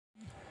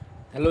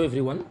Hello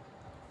everyone.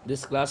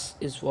 This class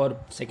is for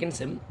second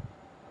sem.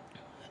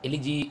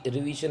 Elegy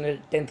revision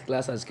 10th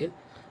class আজকে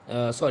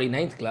sorry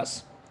 9th class.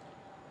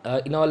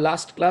 In our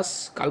last class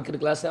কালকের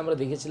ক্লাসে আমরা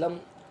দেখেছিলাম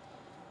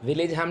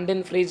village হ্যামডেন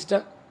ফ্রেজটা,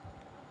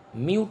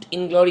 mute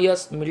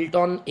inglorious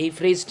Milton এই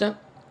ফ্রেজটা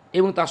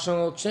এবং তার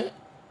সঙ্গে হচ্ছে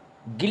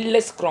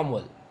গিল্ডলেস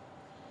ক্রমওয়েল।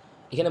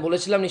 এখানে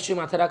বলেছিলাম নিশ্চয়ই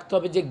মাথায় রাখতে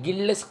হবে যে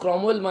গিল্ডলেস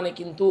ক্রমওয়েল মানে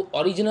কিন্তু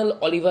অরিজিনাল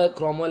অলিভার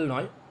ক্রমওয়েল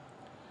নয়,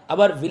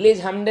 আবার ভিলেজ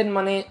হ্যামডেন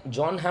মানে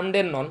জন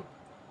হ্যামডেন নন,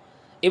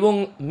 এবং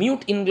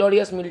মিউট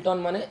ইনগ্লোরিয়াস মিল্টন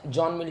মানে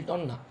জন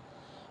মিল্টন না।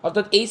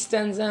 অর্থাৎ এই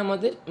স্ট্যান্ডে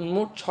আমাদের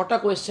মোট 6টা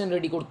কোয়েশ্চেন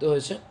রেডি করতে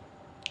হয়েছে।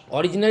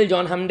 অরিজিনাল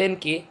জন হ্যামডেন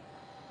কে,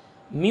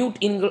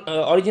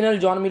 অরিজিনাল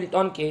জন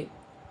মিল্টন কে,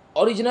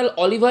 অরিজিনাল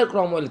অলিভার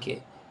ক্রমওয়েল কে,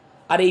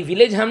 আর এই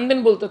ভিলেজ হ্যামডেন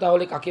বলতে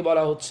তাহলে কাকে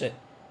বলা হচ্ছে,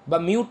 বা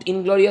মিউট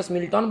ইনগ্লোরিয়াস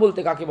মিল্টন বলতে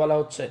কাকে বলা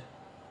হচ্ছে,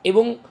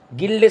 এবং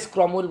গিল্ডলেস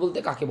ক্রমওয়েল বলতে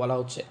কাকে বলা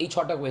হচ্ছে। এই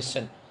 6টা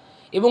কোয়েশ্চেন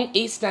এবং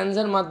এই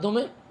স্ট্যান্ডার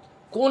মাধ্যমে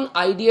কোন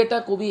আইডিয়াটা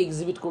কবি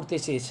এক্সিবিট করতে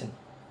চেয়েছেন,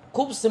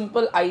 খুব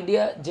সিম্পল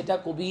আইডিয়া যেটা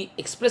কবি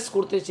এক্সপ্রেস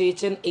করতে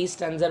চেয়েছেন এই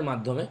স্ট্যান্ডার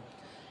মাধ্যমে,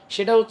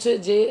 সেটা হচ্ছে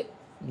যে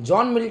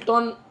জন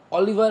মিল্টন,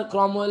 অলিভার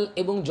ক্রমওয়েল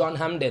এবং জন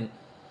হ্যামডেন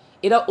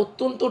এরা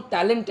অত্যন্ত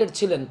ট্যালেন্টেড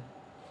ছিলেন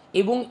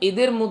এবং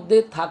এদের মধ্যে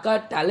থাকা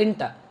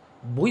ট্যালেন্টটা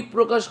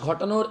বহিঃপ্রকাশ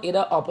ঘটানোর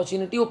এরা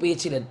অপরচুনিটিও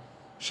পেয়েছিলেন।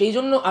 সেই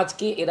জন্য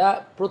আজকে এরা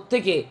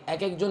প্রত্যেকে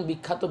এক একজন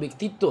বিখ্যাত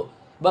ব্যক্তিত্ব,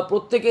 বা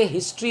প্রত্যেকে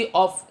হিস্ট্রি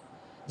অফ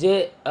যে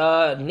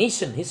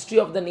nation, history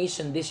of the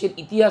nation, দেশের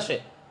ইতিহাসে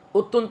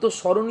অত্যন্ত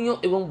স্মরণীয়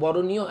এবং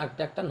বরণীয়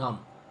একটা নাম।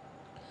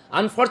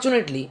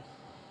 আনফর্চুনেটলি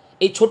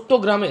এই ছোট্ট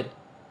গ্রামের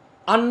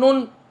আননোন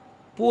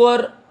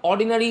পুয়ার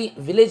অর্ডিনারি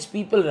ভিলেজ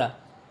পিপলরা,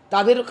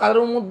 তাদের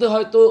কারোর মধ্যে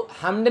হয়তো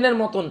হ্যামডেনের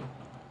মতন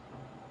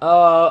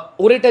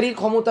ওরেটারির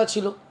ক্ষমতা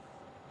ছিল,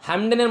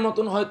 হ্যামডেনের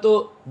মতন হয়তো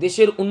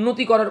দেশের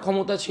উন্নতি করার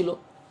ক্ষমতা ছিল,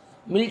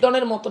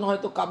 মিল্টনের মতন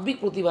হয়তো কাব্যিক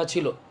প্রতিভা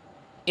ছিল,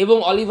 এবং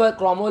অলিভার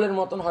ক্রমওয়েলের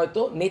মতন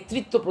হয়তো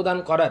নেতৃত্ব প্রদান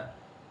করার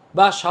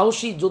বা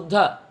সাহসী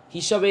যোদ্ধা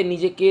হিসাবে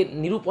নিজেকে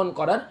নিরূপণ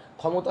করার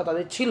ক্ষমতা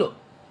তাদের ছিল।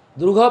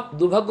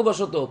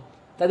 দুর্ভাগ্যবশত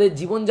তাদের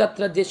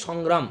জীবনযাত্রার যে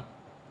সংগ্রাম,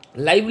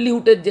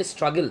 লাইভলিহুডের যে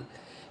স্ট্রাগল,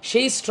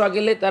 সেই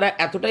স্ট্রাগলে তারা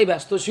এতটাই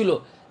ব্যস্ত ছিল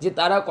যে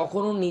তারা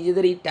কখনো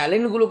নিজেদের এই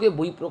ট্যালেন্টগুলোকে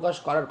বহিঃপ্রকাশ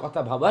করার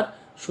কথা ভাবার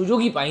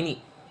সুযোগই পায়নি,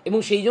 এবং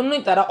সেই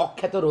জন্যই তারা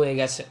অখ্যাত রয়ে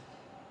গেছে।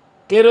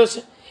 ক্লিয়ার হয়েছে?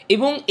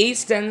 এবং এই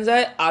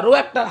স্ট্যান্ডায় আরও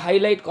একটা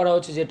হাইলাইট করা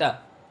হচ্ছে, যেটা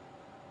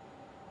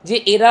যে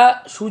এরা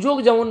সুযোগ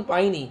যেমন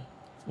পায়নি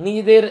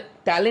নিজেদের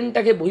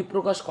ট্যালেন্টটাকে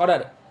বহিঃপ্রকাশ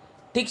করার,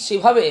 ঠিক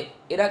সেভাবে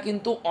এরা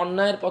কিন্তু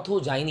অন্যায়ের পথেও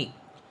যায়নি।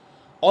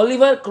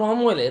 অলিভার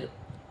ক্রমওয়েলের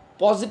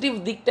পজিটিভ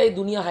দিকটাই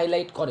দুনিয়া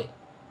হাইলাইট করে,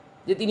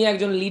 যে তিনি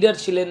একজন লিডার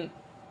ছিলেন,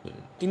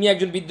 তিনি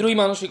একজন বিদ্রোহী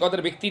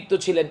মানসিকতার ব্যক্তিত্ব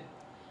ছিলেন,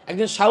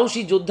 একজন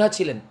সাহসী যোদ্ধা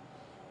ছিলেন।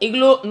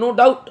 এগুলো নো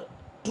ডাউট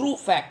ট্রু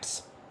ফ্যাক্টস,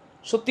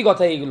 সত্যি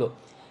কথা এগুলো।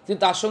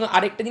 কিন্তু তার সঙ্গে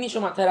আরেকটা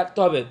জিনিসও মাথায় রাখতে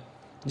হবে,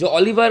 যে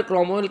অলিভার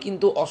ক্রমওয়েল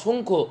কিন্তু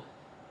অসংখ্য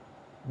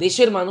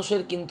দেশের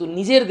মানুষের, কিন্তু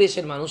নিজের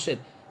দেশের মানুষের,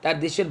 তার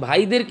দেশের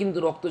ভাইদের কিন্তু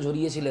রক্ত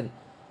ঝরিয়েছিলেন।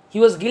 হি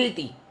ওয়াজ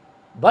গিল্টি,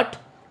 বাট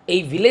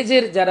এই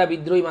ভিলেজের যারা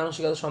বিদ্রোহী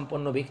মানসিকতা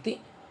সম্পন্ন ব্যক্তি,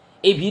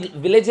 এই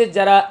ভিলেজের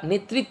যারা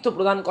নেতৃত্ব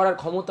প্রদান করার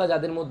ক্ষমতা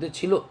যাদের মধ্যে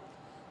ছিল,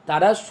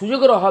 তারা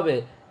সুযোগের অভাবে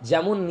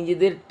যেমন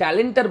নিজেদের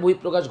ট্যালেন্টার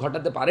বহিঃপ্রকাশ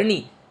ঘটাতে পারেনি,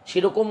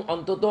 সেরকম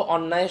অন্তত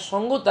অন্যায়ের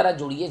সঙ্গ তারা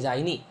জড়িয়ে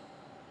যায়নি।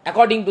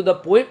 According to the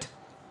poet,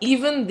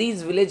 even these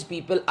village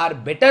people R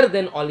better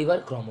then Oliver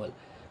Cromwell.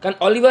 কারণ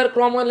অলিভার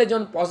ক্রমওয়েলের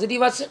যেমন পজিটিভ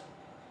আছে,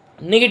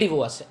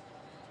 নেগেটিভও আছে।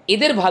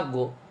 এদের ভাগ্য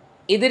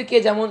এদেরকে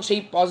যেমন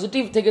সেই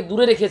পজিটিভ থেকে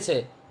দূরে রেখেছে,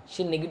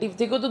 সেই নেগেটিভ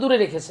থেকেও তো দূরে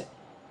রেখেছে।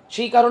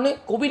 সেই কারণে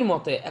কবির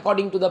মতে,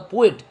 according to the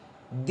poet,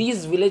 these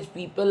village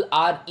people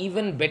R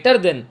even better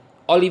then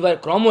Oliver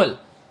Cromwell.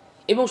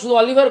 এবং শুধু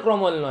অলিভার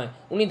ক্রমওয়েল নয়,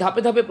 উনি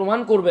ধাপে ধাপে প্রমাণ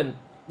করবেন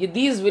যে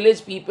these village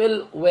people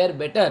were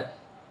better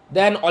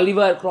then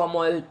Oliver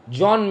Cromwell,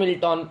 John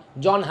Milton,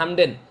 জন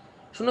হ্যামডেন।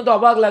 শুনে তো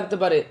অবাক লাগতে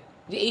পারে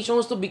যে এই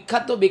সমস্ত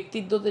বিখ্যাত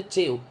ব্যক্তিত্বদের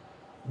চেয়েও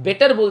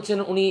বেটার বলছেন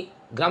উনি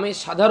গ্রামের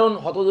সাধারণ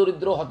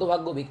হতদরিদ্র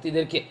হতভাগ্য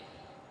ব্যক্তিদেরকে।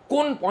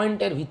 কোন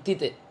পয়েন্টের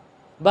ভিত্তিতে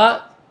বা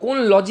কোন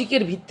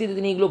লজিকের ভিত্তিতে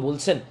তিনি এগুলো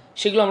বলছেন,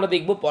 সেগুলো আমরা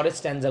দেখব পরের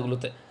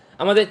স্ট্যান্ডাগুলোতে।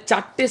 আমাদের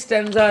 4টে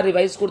স্ট্যান্ডা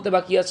রিভাইজ করতে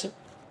বাকি আছে।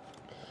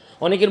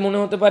 অনেকের মনে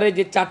হতে পারে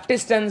যে 4টে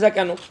স্ট্যান্ডা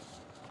কেন?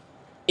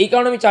 এই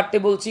কারণে আমি 4টে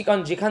বলছি,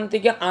 কারণ যেখান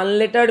থেকে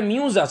আনলেটার্ড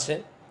মিউজ আছে,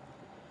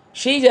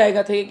 সেই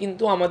জায়গা থেকে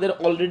কিন্তু আমাদের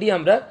অলরেডি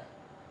আমরা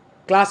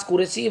ক্লাস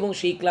করেছি এবং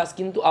সেই ক্লাস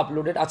কিন্তু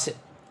আপলোডেড আছে,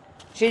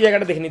 সেই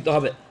জায়গাটা দেখে নিতে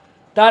হবে।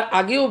 তার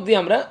আগে অবধি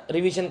আমরা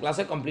রিভিশন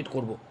ক্লাসে কমপ্লিট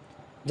করব,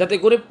 যাতে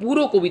করে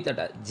পুরো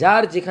কবিতাটা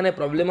যার যেখানে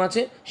প্রবলেম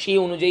আছে সেই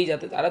অনুযায়ী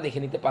যাতে তারা দেখে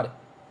নিতে পারে।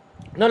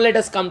 নাও let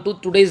us come to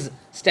today's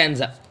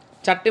স্ট্যান্ডা।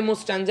 4টে মোট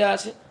স্ট্যান্ডা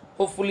আছে।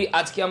 হোপফুলি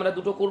আজকে আমরা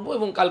 2টো করব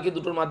এবং কালকে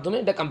 2টোর মাধ্যমে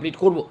এটা কমপ্লিট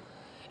করব।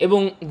 এবং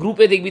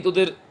গ্রুপে দেখবি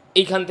তোদের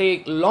এইখান থেকে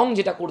লং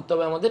যেটা করতে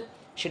হবে আমাদের,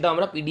 সেটা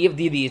আমরা পিডিএফ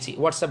দিয়ে দিয়েছি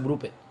হোয়াটসঅ্যাপ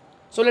গ্রুপে।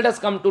 So let us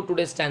come to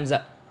today's স্ট্যান্ডা।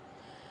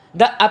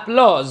 The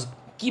applause,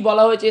 কী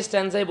বলা হয়েছে এই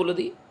স্ট্যান্ডায় বলে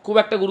দিই। খুব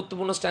একটা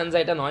গুরুত্বপূর্ণ স্ট্যান্ডা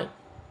এটা নয়,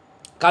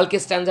 কালকে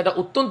স্ট্যান্ডাটা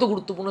অত্যন্ত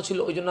গুরুত্বপূর্ণ ছিল,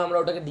 ওই জন্য আমরা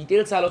ওটাকে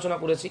ডিটেলসে আলোচনা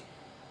করেছি।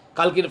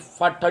 কালকের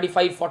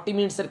 35-40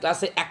 মিনিটসের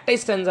ক্লাসে একটাই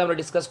স্ট্যান্ডা আমরা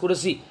ডিসকাস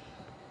করেছি,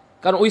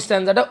 কারণ ওই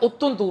স্ট্যান্ডাটা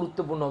অত্যন্ত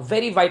গুরুত্বপূর্ণ,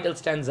 ভেরি ভাইটাল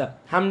স্ট্যান্ডা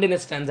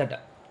হ্যামডেনের স্ট্যান্ডাটা।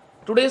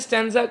 টুডে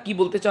স্ট্যান্ডা কি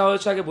বলতে চাওয়া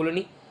হয়েছে আগে বলে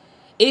নিই।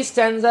 এই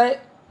স্ট্যান্ডায়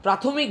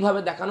প্রাথমিকভাবে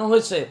দেখানো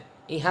হয়েছে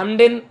এই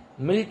হ্যামডেন,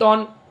 মিল্টন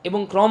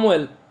এবং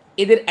ক্রমওয়েল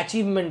এদের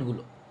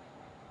অ্যাচিভমেন্টগুলো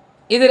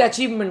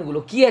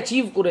কি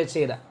অ্যাচিভ করেছে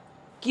এরা,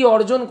 কি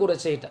অর্জন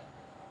করেছে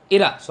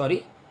এরা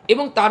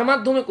এবং তার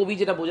মাধ্যমে কবি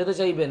যেটা বোঝাতে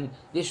চাইবেন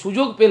যে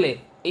সুযোগ পেলে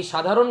এই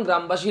সাধারণ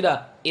গ্রামবাসীরা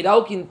এরাও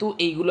কিন্তু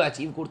এইগুলো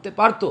অ্যাচিভ করতে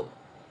পারতো,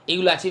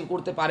 এইগুলো অ্যাচিভ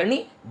করতে পারেনি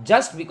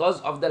just because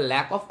of the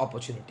lack of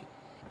opportunity.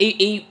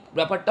 এই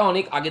ব্যাপারটা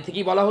অনেক আগে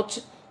থেকেই বলা হচ্ছে,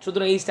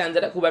 সুতরাং এই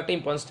স্ট্যান্ডাটা খুব একটা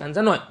ইম্পর্টেন্ট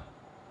স্ট্যান্ডা নয়।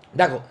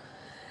 দেখো,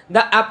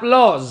 দ্য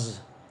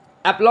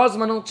অ্যাপ্লজ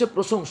মানে হচ্ছে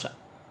প্রশংসা,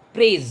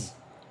 praise,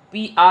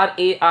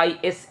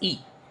 PRAISE।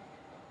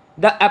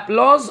 The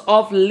applause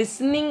of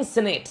listening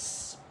সেনেটস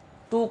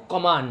two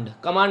command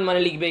মানে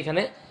লিখবে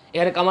এখানে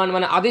কমান্ড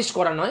মানে আদেশ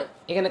করা নয়,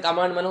 এখানে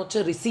কমান্ড মানে হচ্ছে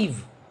রিসিভ,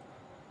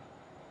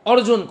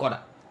 অর্জন করা।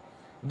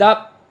 দ্য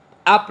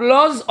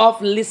অ্যাপ্লজ অফ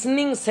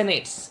লিসনিং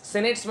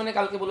সেনেটস মানে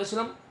কালকে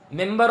বলেছিলাম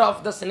মেম্বার অফ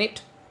দ্য সেনেট,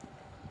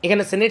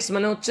 এখানে সেনেটস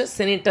মানে হচ্ছে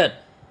senator,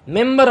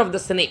 member of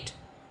the senate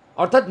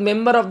অর্থাৎ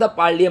মেম্বার অফ দ্য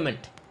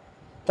পার্লিয়ামেন্ট।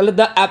 তাহলে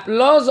the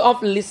applause of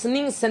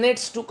listening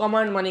সেনেটস two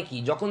command মানে কি,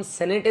 যখন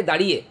সেনেটে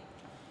দাঁড়িয়ে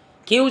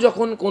কেউ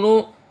যখন কোনো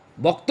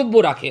বক্তব্য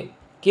রাখে,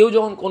 কেউ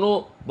যখন কোনো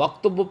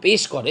বক্তব্য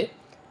পেশ করে,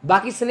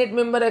 বাকি সেনেট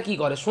মেম্বাররা কী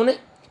করে, শোনে,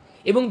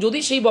 এবং যদি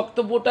সেই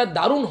বক্তব্যটা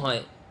দারুণ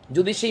হয়,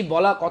 যদি সেই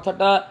বলা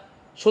কথাটা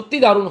সত্যি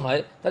দারুণ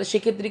হয়, তাহলে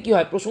সেক্ষেত্রে কী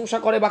হয়, প্রশংসা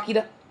করে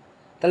বাকিরা।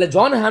 তাহলে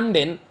জন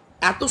হ্যামডেন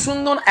এত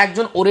সুন্দর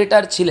একজন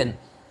ওরেটার ছিলেন,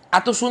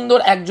 এত সুন্দর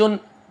একজন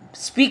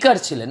স্পিকার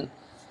ছিলেন,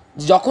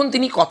 যখন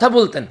তিনি কথা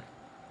বলতেন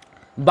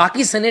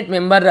বাকি সেনেট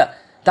মেম্বাররা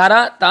তারা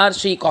তার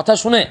সেই কথা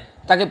শুনে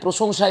তাকে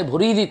প্রশংসায়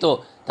ভরিয়ে দিত,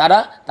 তারা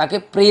তাকে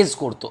প্রেজ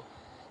করতো।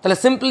 তাহলে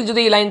সিম্পলি যদি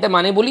এই লাইনটা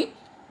মানে বলি,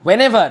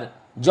 whenever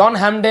John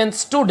Hamden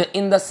stood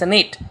in the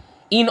Senate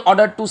in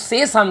order to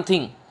say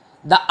something,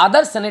 the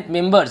other Senate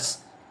members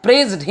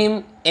praised him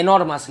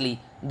enormously.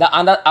 The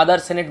other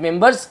Senate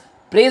members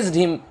praised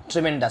him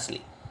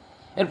tremendously.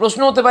 এর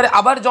প্রশ্ন হতে পারে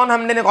আবার জন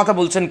হ্যামডেনের কথা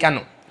বলছেন কেন?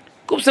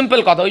 খুব সিম্পল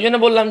কথা, ওই জন্য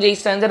বললাম যে এই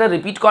স্ট্যান্ডাটা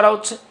রিপিট করা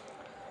হচ্ছে,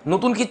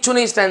 নতুন কিচ্ছু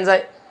নেই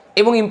স্ট্যান্ডায়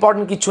এবং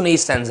ইম্পর্টেন্ট কিচ্ছু নেই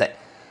স্ট্যান্ডায়।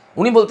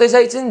 উনি বলতে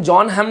চাইছেন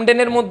জন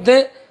হ্যামডেনের মধ্যে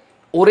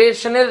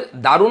ওরেশনের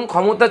দারুণ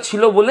ক্ষমতা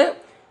ছিল বলে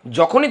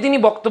যখনই তিনি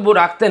বক্তব্য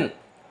রাখতেন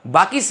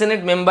বাকি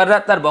সেনেট মেম্বাররা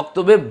তার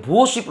বক্তব্যের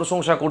ভূয়সী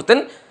প্রশংসা করতেন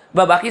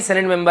বা বাকি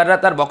সেনেট মেম্বাররা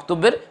তার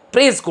বক্তব্যের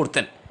প্রেজ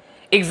করতেন।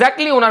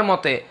 এক্স্যাক্টলি ওনার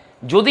মতে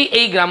যদি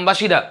এই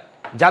গ্রামবাসীরা,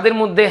 যাদের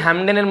মধ্যে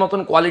হ্যামডেনের মতন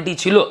কোয়ালিটি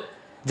ছিল,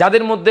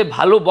 যাদের মধ্যে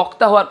ভালো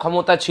বক্তা হওয়ার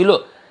ক্ষমতা ছিল,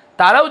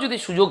 তারাও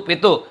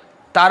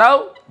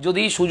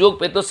যদি সুযোগ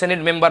পেত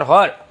সেনেট মেম্বার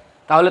হওয়ার,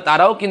 তাহলে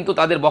তারাও কিন্তু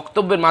তাদের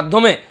বক্তব্যের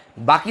মাধ্যমে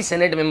বাকি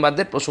সেনেট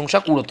মেম্বারদের প্রশংসা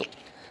কুড়তো।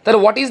 তাহলে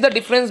what is the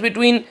difference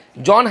between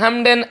John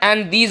হ্যামডেন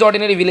and these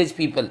ordinary village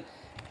people?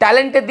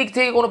 ট্যালেন্টের দিক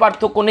থেকে কোনো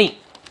পার্থক্য নেই,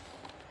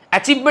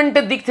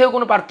 অ্যাচিভমেন্টের দিক থেকেও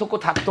কোনো পার্থক্য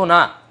থাকতো না,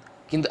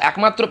 কিন্তু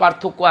একমাত্র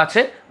পার্থক্য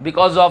আছে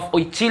বিকজ অফ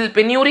ওই চিল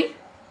পেনিউরি,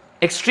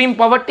 এক্সট্রিম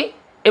পভার্টি,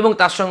 এবং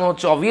তার সঙ্গে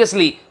হচ্ছে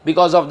obviously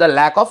because of the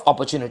lack of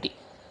opportunity.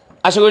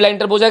 আশা করি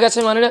লাইনটা বোঝা গেছে।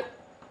 মানে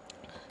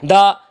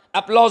the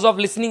applause of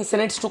listening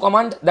সেনেটস two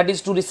command, that is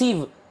to receive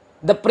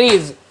the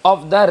praise of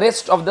the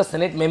rest of the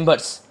senate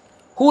members.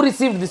 Who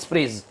received this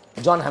praise?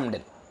 John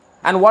হ্যামডেন।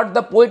 And what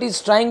the poet is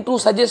trying to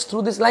suggest through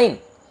this line,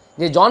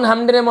 যে জন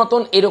হ্যামডেনের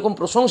মতন এরকম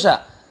প্রশংসা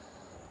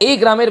এই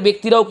গ্রামের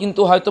ব্যক্তিরাও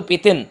কিন্তু হয়তো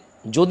পেতেন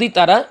যদি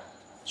তারা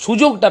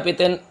সুযোগটা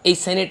পেতেন এই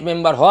সেনেট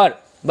মেম্বার হওয়ার,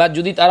 বা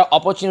যদি তারা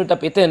অপরচুনিটিটা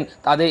পেতেন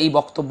তাদের এই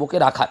বক্তব্যকে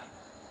রাখার।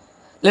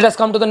 Let us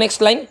come to the next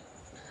line.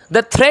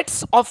 The threats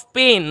of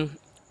pen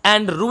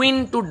and ruin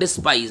two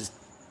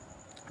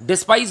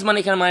ডিসপাইজ মানে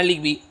এখানে মানে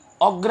লিখবি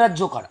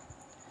অগ্রাহ্য করা।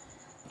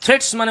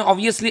 থ্রেটস মানে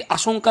অবভিয়াসলি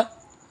আশঙ্কা,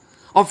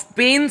 অফ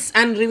পেনস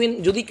অ্যান্ড রুইন,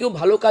 যদি কেউ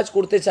ভালো কাজ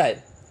করতে চায়,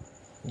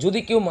 যদি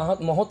কেউ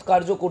মহৎ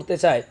কার্য করতে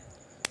চায়,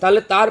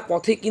 তাহলে তার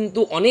পথে কিন্তু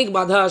অনেক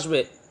বাধা আসবে,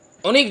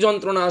 অনেক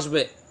যন্ত্রণা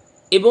আসবে,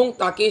 এবং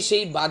তাকে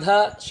সেই বাধা,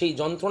 সেই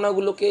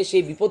যন্ত্রণাগুলোকে,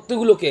 সেই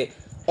বিপত্তিগুলোকে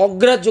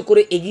অগ্রাহ্য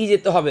করে এগিয়ে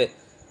যেতে হবে,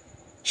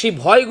 সেই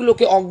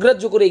ভয়গুলোকে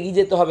অগ্রাহ্য করে এগিয়ে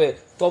যেতে হবে,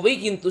 তবেই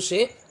কিন্তু সে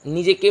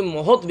নিজেকে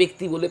মহৎ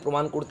ব্যক্তি বলে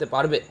প্রমাণ করতে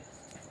পারবে।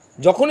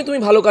 যখনই তুমি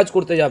ভালো কাজ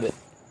করতে যাবে,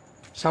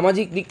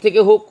 সামাজিক দিক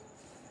থেকে হোক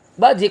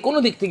বা যে কোনো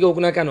দিক থেকে হোক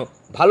না কেন,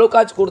 ভালো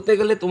কাজ করতে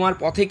গেলে তোমার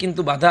পথে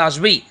কিন্তু বাধা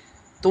আসবেই,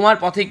 তোমার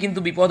পথে কিন্তু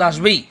বিপদ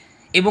আসবেই,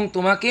 এবং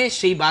তোমাকে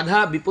সেই বাধা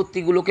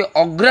বিপত্তিগুলোকে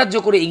অগ্রাহ্য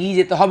করে এগিয়ে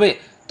যেতে হবে,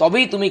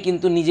 তবেই তুমি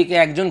কিন্তু নিজেকে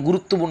একজন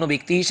গুরুত্বপূর্ণ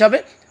ব্যক্তি হিসাবে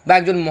বা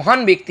একজন মহান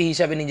ব্যক্তি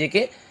হিসাবে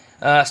নিজেকে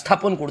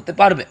স্থাপন করতে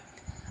পারবে।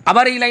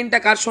 আবার এই লাইনটা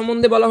কার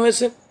সম্বন্ধে বলা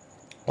হয়েছে?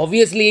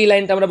 অবভিয়াসলি এই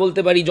লাইনটা আমরা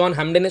বলতে পারি জন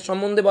হ্যামডেনের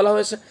সম্বন্ধে বলা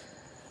হয়েছে।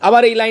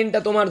 আবার এই লাইনটা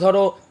তোমার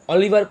ধরো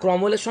অলিভার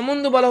ক্রমওয়েলের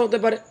সম্বন্ধে বলা হতে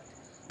পারে,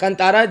 কারণ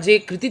তারা যে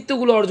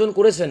কৃতিত্বগুলো অর্জন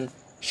করেছেন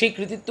সেই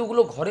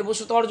কৃতিত্বগুলো ঘরে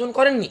বসে তো অর্জন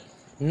করেননি,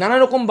 নানা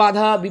রকম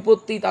বাধা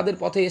বিপত্তি তাদের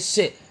পথে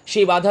এসছে,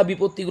 সেই বাধা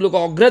বিপত্তিগুলোকে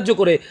অগ্রাহ্য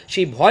করে,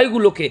 সেই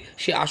ভয়গুলোকে,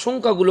 সেই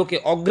আশঙ্কাগুলোকে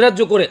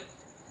অগ্রাহ্য করে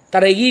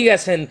তারা এগিয়ে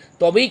গেছেন,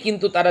 তবেই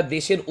কিন্তু তারা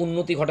দেশের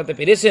উন্নতি ঘটাতে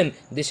পেরেছেন,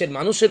 দেশের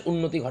মানুষের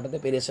উন্নতি ঘটাতে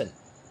পেরেছেন।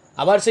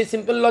 আবার সেই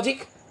সিম্পল লজিক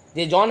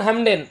যে জন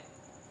হ্যামডেন,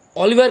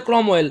 অলিভার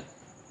ক্রমওয়েল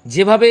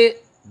যেভাবে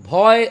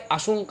ভয়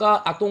আশঙ্কা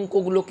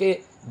আতঙ্কগুলোকে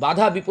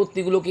বাধা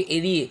বিপত্তিগুলোকে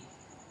এড়িয়ে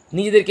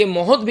নিজেদেরকে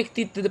মহৎ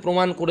ব্যক্তিত্বে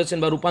প্রমাণ করেছেন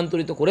বা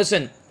রূপান্তরিত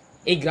করেছেন,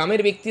 এই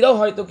গ্রামের ব্যক্তিরাও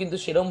হয়তো কিন্তু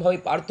সেরমভাবে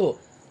পারত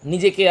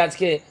নিজেকে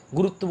আজকে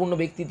গুরুত্বপূর্ণ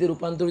ব্যক্তিত্বে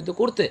রূপান্তরিত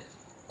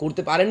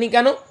করতে পারেননি।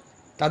 কেন?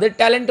 তাদের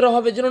ট্যালেন্টের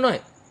অভাবের জন্য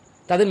নয়,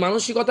 তাদের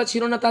মানসিকতা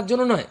ছিল না তার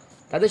জন্য নয়,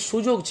 তাদের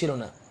সুযোগ ছিল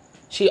না,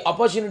 সেই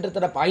অপরচুনিটি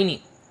তারা পায়নি।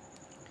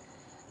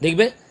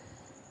 দেখবে,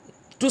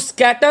 two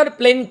scatter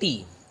plenty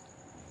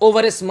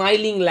over a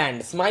smiling land.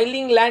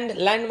 Smiling land,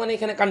 land মানে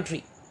এখানে কান্ট্রি,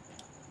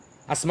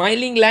 আর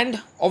স্মাইলিং ল্যান্ড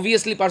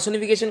অবভিয়াসলি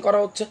পার্সনিফিকেশন করা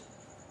হচ্ছে।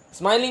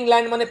 স্মাইলিং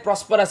ল্যান্ড মানে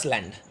প্রসপারাস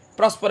ল্যান্ড,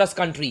 প্রসপারাস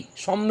কান্ট্রি,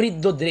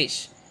 সমৃদ্ধ দেশ।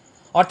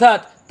 অর্থাৎ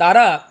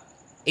তারা,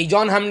 এই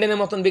জন হ্যামডেনের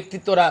মতন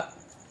ব্যক্তিত্বরা,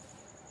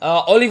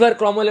 অলিভার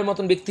ক্রমওয়েলের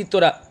মতন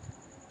ব্যক্তিত্বরা,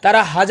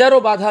 তারা হাজারো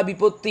বাধা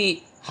বিপত্তি,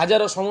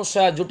 হাজারো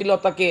সমস্যা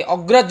জটিলতাকে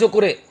অগ্রাহ্য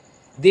করে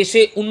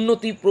দেশে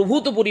উন্নতি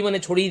প্রভূত পরিমাণে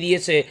ছড়িয়ে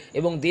দিয়েছে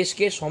এবং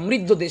দেশকে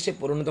সমৃদ্ধ দেশে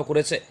পরিণত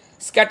করেছে।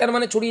 স্ক্যাটার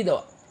মানে ছড়িয়ে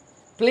দেওয়া,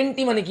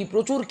 প্লেন্টি মানে কি?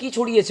 প্রচুর কি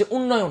ছড়িয়েছে?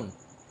 উন্নয়ন,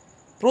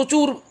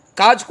 প্রচুর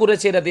কাজ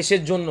করেছে এরা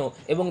দেশের জন্য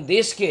এবং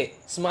দেশকে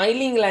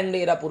স্মাইলিং ল্যান্ডে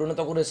এরা পরিণত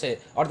করেছে,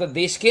 অর্থাৎ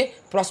দেশকে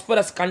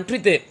প্রসপারাস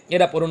কান্ট্রিতে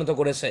এরা পরিণত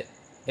করেছে।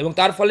 এবং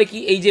তার ফলে কি,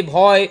 এই যে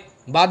ভয়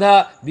বাধা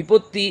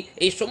বিপত্তি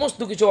এই সমস্ত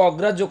কিছু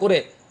অগ্রাহ্য করে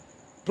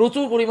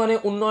প্রচুর পরিমাণে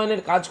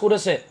উন্নয়নের কাজ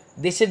করেছে,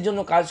 দেশের জন্য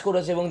কাজ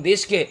করেছে এবং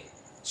দেশকে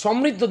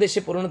সমৃদ্ধ দেশে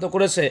পরিণত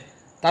করেছে।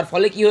 তার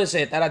ফলে কি হয়েছে?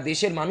 তারা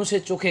দেশের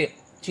মানুষের চোখে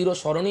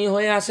চিরস্মরণীয়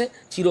হয়ে আছে,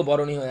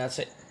 চিরবরণীয় হয়ে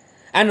আছে।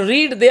 And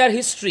read there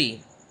history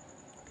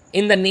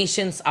in the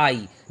Nations I.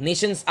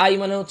 Nations I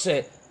মানে হচ্ছে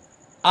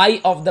I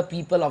of the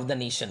people of the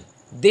nation.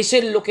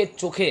 দেশের লোকের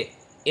চোখে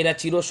এরা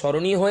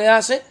চিরস্মরণীয় হয়ে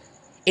আসে,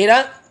 এরা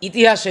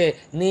ইতিহাসে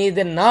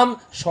নিজেদের নাম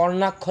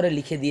স্বর্ণাক্ষরে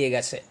লিখে দিয়ে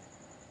গেছে।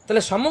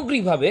 তাহলে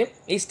সামগ্রিকভাবে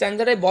এই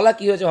স্ট্যান্ডার্ডে বলা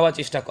কী হয়েছে ভাবার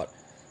চেষ্টা কর,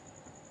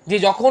 যে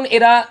যখন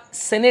এরা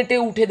সেনেটে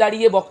উঠে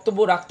দাঁড়িয়ে বক্তব্য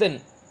রাখতেন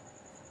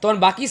তখন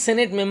বাকি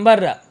সেনেট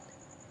মেম্বাররা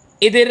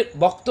এদের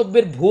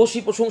বক্তব্যের ভূয়সী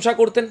প্রশংসা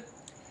করতেন।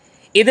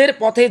 এদের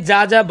পথে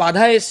যা যা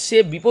বাধা এসছে,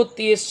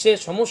 বিপত্তি এসছে,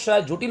 সমস্যা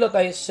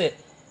জটিলতা এসছে,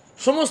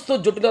 সমস্ত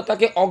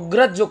জটিলতাকে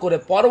অগ্রাহ্য করে,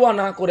 পরোয়া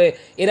না করে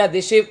এরা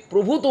দেশে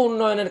প্রভূত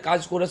উন্নয়নের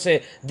কাজ করেছে,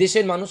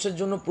 দেশের মানুষের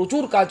জন্য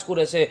প্রচুর কাজ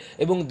করেছে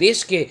এবং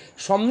দেশকে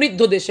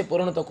সমৃদ্ধ দেশে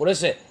পরিণত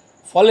করেছে।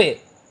 ফলে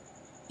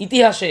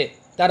ইতিহাসে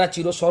তারা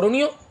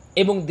চিরস্মরণীয়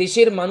এবং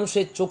দেশের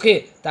মানুষের চোখে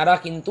তারা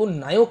কিন্তু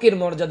নায়কের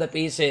মর্যাদা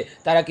পেয়েছে,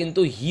 তারা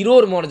কিন্তু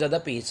হিরোর মর্যাদা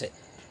পেয়েছে।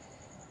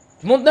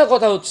 মোদ্দা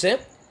কথা হচ্ছে,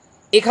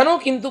 এখানেও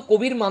কিন্তু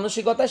কবির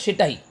মানসিকতা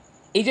সেটাই।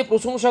 এই যে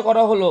প্রশংসা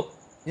করা হলো,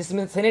 যে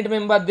সেনেট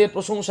মেম্বারদের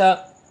প্রশংসা,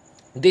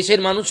 দেশের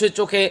মানুষের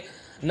চোখে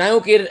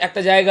নায়কের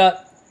একটা জায়গা,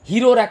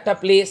 হিরোর একটা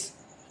প্লেস,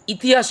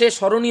 ইতিহাসে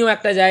স্মরণীয়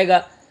একটা জায়গা,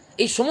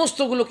 এই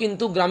সমস্তগুলো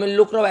কিন্তু গ্রামের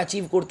লোকরাও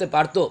অ্যাচিভ করতে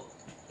পারত,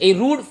 এই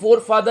rude four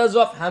father's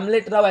of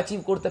হ্যামলেটরাও achieve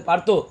করতে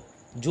পারত,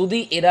 যদি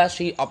এরা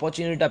সেই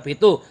অপরচুনিটিটা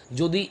পেত,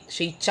 যদি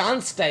সেই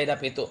চান্সটা এরা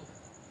পেত।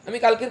 আমি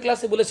কালকের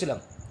ক্লাসে বলেছিলাম,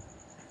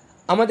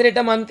 আমাদের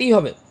এটা মানতেই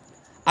হবে।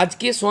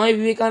 আজকে স্বামী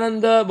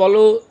বিবেকানন্দ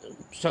বলো,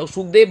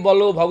 সুখদেব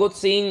বলো, ভগৎ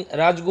সিং,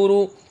 রাজগুরু,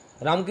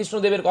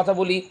 রামকৃষ্ণদেবের কথা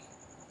বলি,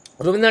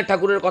 রবীন্দ্রনাথ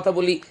ঠাকুরের কথা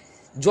বলি,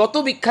 যত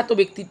বিখ্যাত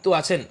ব্যক্তিত্ব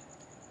আছেন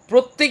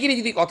প্রত্যেকেরই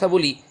যদি কথা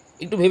বলি,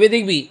 একটু ভেবে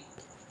দেখবি,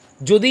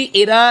 যদি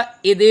এরা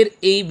এদের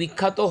এই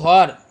বিখ্যাত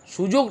হওয়ার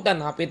সুযোগটা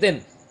না পেতেন,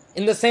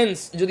 ইন দ্য সেন্স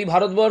যদি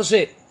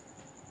ভারতবর্ষে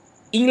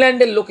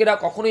ইংল্যান্ডের লোকেরা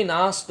কখনোই না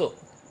আসতো,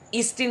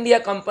 ইস্ট ইন্ডিয়া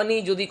কোম্পানি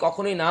যদি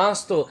কখনোই না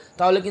আসতো,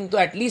 তাহলে কিন্তু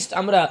অ্যাটলিস্ট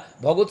আমরা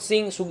ভগৎ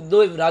সিং,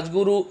 সুখদেব,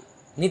 রাজগুরু,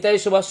 নেতাজি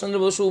সুভাষচন্দ্র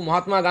বসু,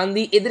 মহাত্মা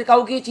গান্ধী এদের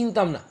কাউকেই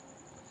চিনতাম না।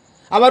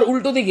 আবার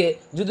উল্টো দিকে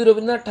যদি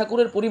রবীন্দ্রনাথ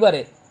ঠাকুরের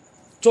পরিবারে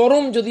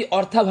চরম যদি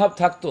অর্থাভাব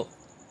থাকতো,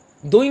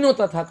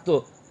 দৈন্যতা থাকতো,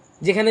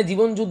 যেখানে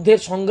জীবনযুদ্ধের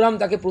সংগ্রাম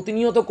তাকে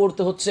প্রতিনিয়ত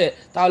করতে হচ্ছে,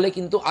 তাহলে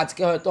কিন্তু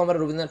আজকে হয়তো আমরা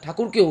রবীন্দ্রনাথ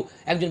ঠাকুরকেও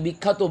একজন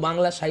বিখ্যাত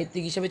বাংলা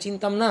সাহিত্যিক হিসেবে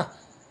চিনতাম না।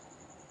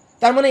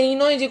 তার মানে এই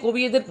নয় যে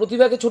কবি এদের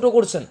প্রতিভাকে ছোট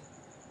করছেন,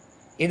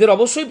 এদের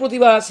অবশ্যই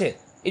প্রতিভা আছে।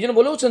 এই জন্য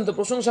বলেওছেন তো,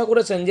 প্রশংসা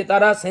করেছেন যে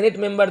তারা সেনেট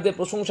মেম্বারদের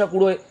প্রশংসা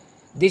কুড়োয়,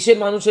 দেশের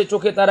মানুষের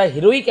চোখে তারা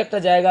হিরোইক একটা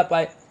জায়গা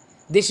পায়,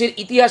 দেশের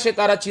ইতিহাসে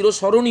তারা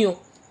চিরস্মরণীয়,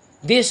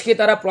 দেশকে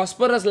তারা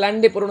প্রসপারাস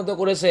ল্যান্ডে পরিণত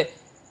করেছে,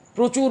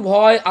 প্রচুর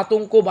ভয়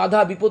আতঙ্ক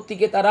বাধা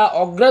বিপত্তিকে তারা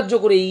অগ্রাহ্য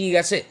করে এগিয়ে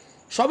গেছে,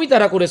 সবই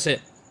তারা করেছে।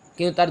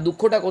 কিন্তু তার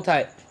দুঃখটা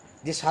কোথায়,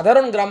 যে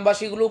সাধারণ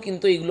গ্রামবাসীগুলোও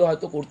কিন্তু এগুলো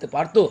হয়তো করতে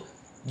পারতো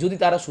যদি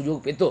তারা সুযোগ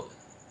পেত।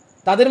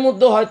 তাদের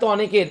মধ্যে হয়তো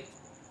অনেকের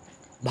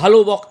ভালো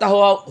বক্তা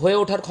হয়ে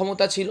ওঠার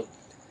ক্ষমতা ছিল,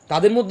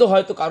 তাদের মধ্যে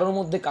হয়তো কারোর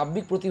মধ্যে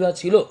কাব্যিক প্রতিভা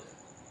ছিল,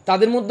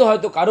 তাদের মধ্যে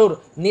হয়তো কারোর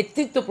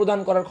নেতৃত্ব প্রদান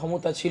করার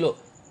ক্ষমতা ছিল।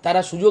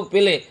 তারা সুযোগ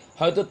পেলে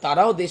হয়তো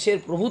তারাও দেশের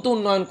প্রভূত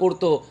উন্নয়ন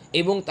করত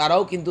এবং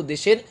তারাও কিন্তু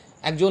দেশের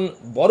একজন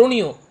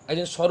বরণীয়,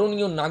 একজন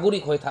স্মরণীয়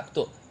নাগরিক হয়ে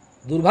থাকতো।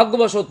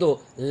 দুর্ভাগ্যবশত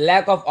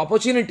lack of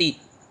opportunity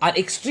R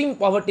extreme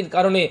পভার্টির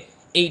কারণে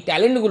এই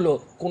ট্যালেন্টগুলো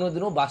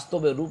কোনোদিনও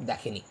বাস্তবে রূপ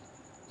দেখেনি।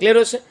 ক্লিয়ার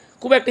হয়েছে?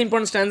 খুব একটা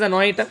ইম্পর্টেন্ট স্ট্যান্ডা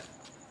নয় এটা,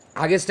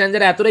 আগের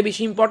স্ট্যান্ডাটা এতটাই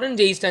বেশি ইম্পর্টেন্ট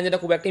যে এই স্ট্যান্ডাটা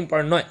খুব একটা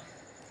ইম্পর্টেন্ট নয়।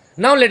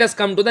 নাও let us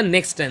come to the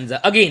next স্ট্যান্ডা,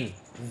 again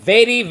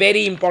very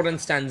very important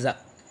স্ট্যান্ডা।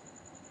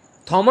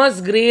 Thomas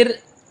গ্রের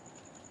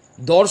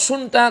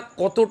দর্শনটা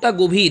কতটা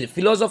গভীর,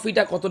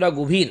 ফিলসফিটা কতটা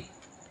গভীর,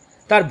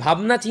 তার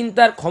ভাবনা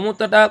চিন্তার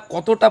ক্ষমতাটা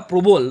কতটা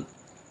প্রবল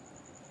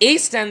এই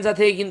স্ট্যান্জা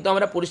থেকে কিন্তু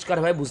আমরা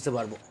পরিষ্কারভাবে বুঝতে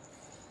পারবো।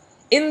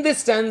 In this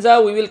স্ট্যান্জা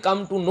we will come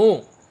to know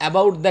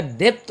about the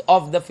depth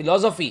of the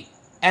philosophy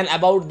and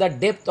about the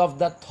depth of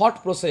the thought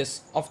process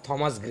of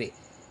Thomas Gray.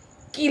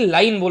 কি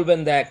লাইন বলবেন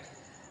দেখ,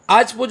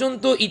 আজ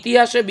পর্যন্ত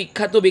ইতিহাসে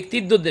বিখ্যাত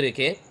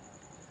ব্যক্তিত্বদেরকে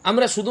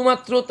আমরা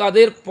শুধুমাত্র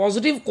তাদের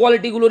পজিটিভ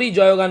কোয়ালিটিগুলোরই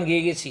জয়গান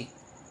গেয়ে গেছি,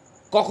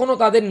 কখনো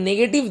তাদের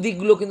নেগেটিভ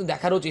দিকগুলো কিন্তু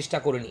দেখারও চেষ্টা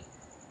করিনি।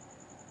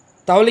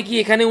 তাহলে কি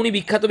এখানে উনি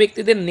বিখ্যাত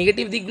ব্যক্তিদের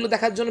নেগেটিভ দিকগুলো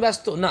দেখার জন্য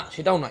ব্যস্ত? না,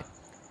 সেটাও নয়।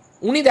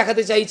 উনি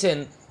দেখাতে চাইছেন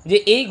যে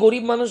এই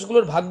গরিব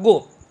মানুষগুলোর ভাগ্য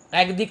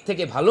একদিক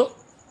থেকে ভালো,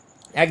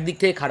 একদিক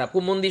থেকে খারাপ।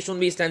 খুব মন দিয়ে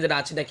শুনবি, স্ট্যান্ডার্ড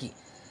আছে নাকি।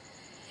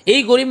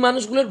 এই গরিব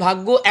মানুষগুলোর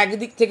ভাগ্য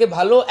একদিক থেকে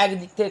ভালো,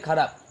 একদিক থেকে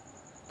খারাপ।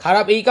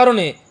 খারাপ এই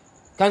কারণে,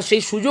 কারণ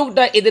সেই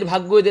সুযোগটা এদের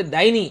ভাগ্য এদের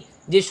দেয়নি,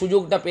 যে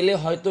সুযোগটা পেলে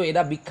হয়তো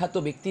এরা বিখ্যাত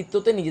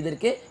ব্যক্তিত্বতে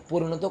নিজেদেরকে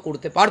পরিণত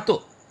করতে পারত।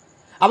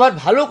 আবার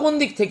ভালো কোন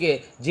দিক থেকে,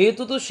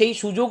 যেহেতু তো সেই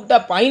সুযোগটা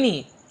পায়নি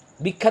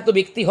বিখ্যাত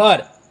ব্যক্তি হওয়ার,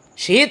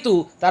 সেহেতু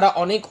তারা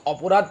অনেক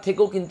অপরাধ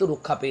থেকেও কিন্তু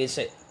রক্ষা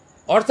পেয়েছে।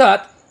 অর্থাৎ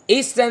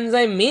এই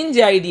স্ট্যান্ডায় মেন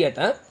যে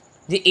আইডিয়াটা,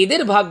 যে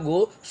এদের ভাগ্য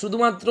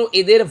শুধুমাত্র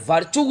এদের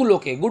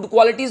ভার্চুগুলোকে, গুড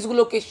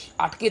কোয়ালিটিসগুলোকে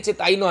আটকেছে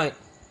তাই নয়,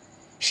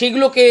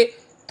 সেগুলোকে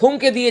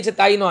থমকে দিয়েছে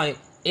তাই নয়,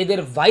 এদের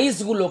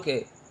ভাইসগুলোকে,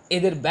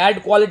 এদের ব্যাড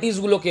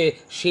কোয়ালিটিসগুলোকে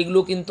সেগুলো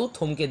কিন্তু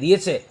থমকে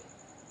দিয়েছে।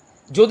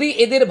 যদি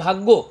এদের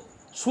ভাগ্য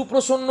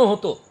সুপ্রসন্ন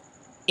হতো,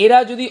 এরা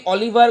যদি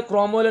অলিভার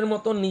ক্রমওয়েলের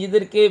মতন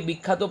নিজেদেরকে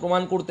বিখ্যাত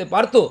প্রমাণ করতে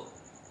পারত,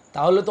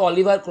 তাহলে তো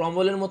অলিভার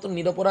ক্রমওয়েলের মতন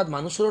নিরপরাধ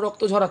মানুষেরও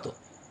রক্ত ঝরাতো।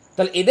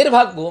 তাহলে এদের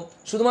ভাগ্য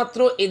শুধুমাত্র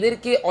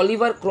এদেরকে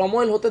অলিভার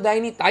ক্রমওয়েল হতে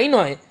দেয়নি তাই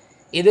নয়,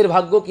 এদের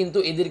ভাগ্য কিন্তু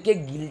এদেরকে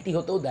গিল্টি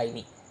হতেও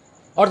দেয়নি।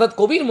 অর্থাৎ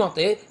কবির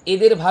মতে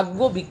এদের ভাগ্য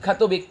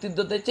বিখ্যাত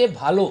ব্যক্তিত্বদের চেয়ে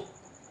ভালো,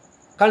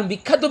 কারণ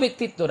বিখ্যাত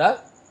ব্যক্তিত্বরা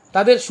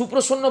তাদের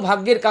সুপ্রসন্ন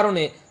ভাগ্যের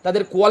কারণে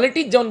তাদের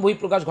কোয়ালিটির যেমন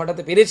বহিঃপ্রকাশ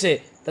ঘটাতে পেরেছে,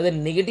 তাদের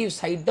নেগেটিভ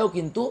সাইডটাও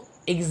কিন্তু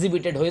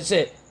এক্সিবিটেড হয়েছে,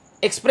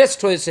 এক্সপ্রেসড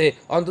হয়েছে।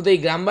 অন্তত এই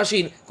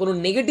গ্রামবাসীর কোনো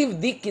নেগেটিভ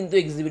দিক কিন্তু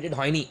এক্সিবিটেড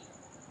হয়নি।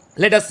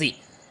 লেট আস সি,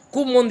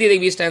 খুব মন দিয়ে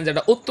দেখবি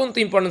স্ট্যান্ডাটা, অত্যন্ত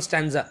ইম্পর্টেন্ট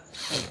স্ট্যান্ডা।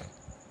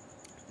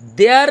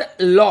 দেয়ার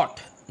লট,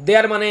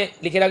 দেয়ার মানে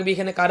লিখে রাখবি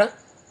এখানে কারা,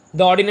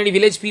 দ্য অর্ডিনারি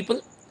ভিলেজ পিপল।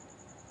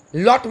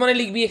 লট মানে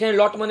লিখবি এখানে,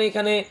 লট মানে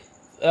এখানে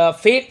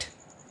ফেট,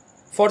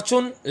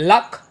 ফরচুন,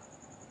 লাক।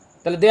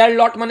 তাহলে দেয়ার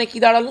লট মানে কি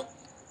দাঁড়ালো,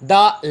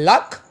 the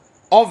lack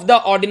of the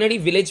ordinary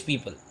village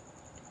people,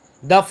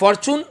 the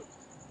Fortune,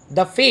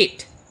 the fate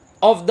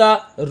of the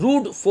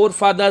rude four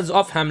father's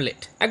of Hamlet.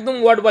 একদম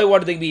ওয়ার্ড বাই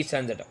ওয়ার্ড দেখবি এই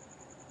স্ট্যান্ডাটা।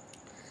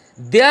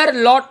 দেয়ার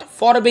লট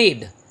ফরবেড,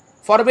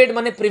 ফরবেড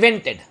মানে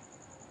প্রিভেন্টেড,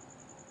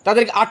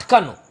 তাদেরকে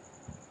আটকানো,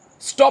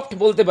 স্টপড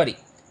বলতে পারি,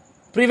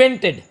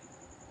 প্রিভেন্টেড।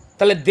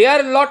 তাহলে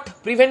দেয়ার লট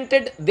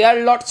প্রিভেন্টেড, দেয়ার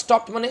লট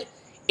স্টপড মানে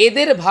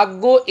এদের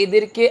ভাগ্য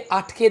এদেরকে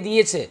আটকে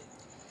দিয়েছে,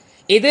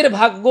 এদের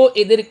ভাগ্য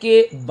এদেরকে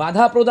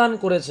বাধা প্রদান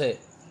করেছে।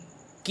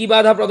 কি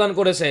বাধা প্রদান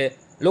করেছে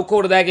লক্ষ্য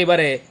করে দেখ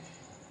এবারে।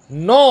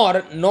 নর,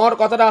 নর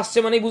কথাটা আসছে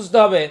মানেই বুঝতে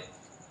হবে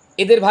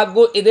এদের ভাগ্য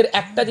এদের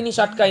একটা জিনিস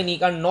আটকায়নি,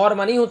 কারণ নর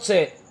মানেই হচ্ছে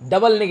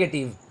ডাবল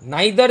নেগেটিভ,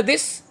 নাইদার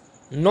দিস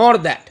নর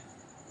দ্যাট।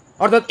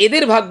 অর্থাৎ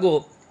এদের ভাগ্য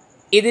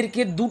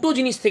এদেরকে দুটো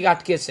জিনিস থেকে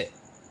আটকেছে,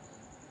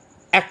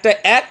 একটা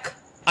এক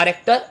আর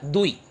একটা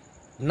দুই,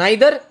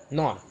 নাইদার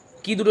নর।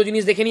 কি দুটো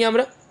জিনিস দেখে নিই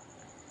আমরা।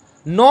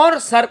 নর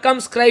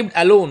সার্কামস্ক্রাইবড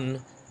অ্যালোন,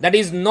 দ্যাট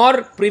ইজ নর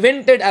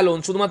প্রিভেন্টেড অ্যালোন,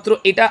 শুধুমাত্র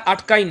এটা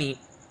আটকায়নি।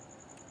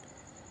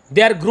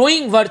 দে আর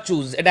গ্রোয়িং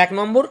ভার্চুজ, এটা এক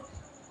নম্বর,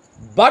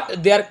 but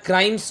they R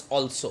crimes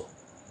also,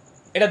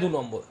 এটা দু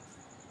নম্বর।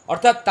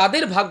 অর্থাৎ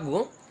তাদের ভাগ্য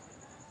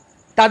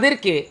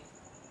তাদেরকে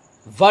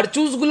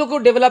ভার্চুসগুলোকেও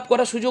ডেভেলপ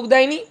করার সুযোগ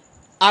দেয়নি,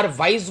 আর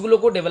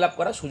ভাইসগুলোকেও ডেভেলপ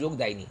করার সুযোগ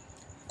দেয়নি।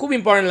 খুব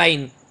ইম্পর্টেন্ট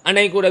লাইন,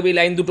 আনাই করে এই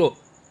লাইন দুটো,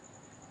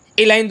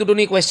 এই লাইন দুটো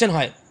নিয়ে কোয়েশ্চেন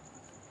হয়।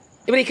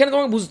 এবার এখানে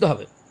তোমাকে বুঝতে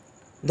হবে,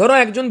 ধরো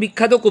একজন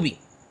বিখ্যাত কবি,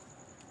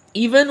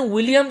 ইভেন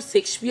উইলিয়াম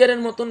শেক্সপিয়ারের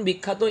মতন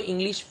বিখ্যাত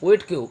ইংলিশ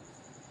পোয়েটকেও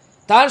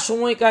তার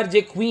সময়কার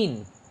যে queen,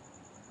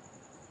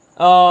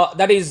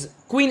 that is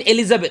queen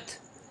Elizabeth,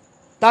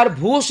 তার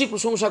ভূয়সী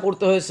প্রশংসা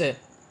করতে হয়েছে,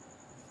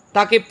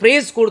 তাকে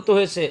প্রেজ করতে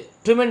হয়েছে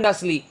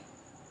ট্রিমেন্ডাসলি,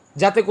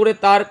 যাতে করে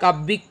তার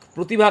কাব্যিক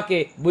প্রতিভাকে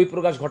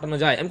বহিঃপ্রকাশ ঘটানো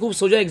যায়। আমি খুব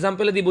সোজা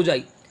এক্সাম্পলে দিয়ে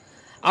বোঝাই।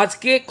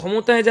 আজকে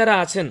ক্ষমতায় যারা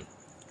আছেন,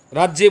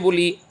 রাজ্যে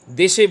বলি,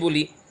 দেশে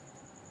বলি,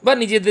 বা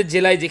নিজেদের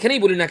জেলায়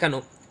যেখানেই বলি না কেন,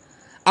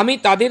 আমি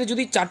তাদের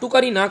যদি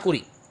চাটুকারি না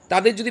করি,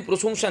 তাদের যদি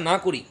প্রশংসা না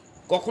করি,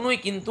 কখনোই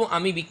কিন্তু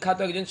আমি বিখ্যাত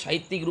একজন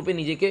সাহিত্যিক রূপে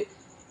নিজেকে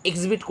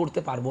এক্সিবিট করতে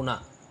পারবো না।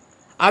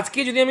 আজকে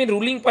যদি আমি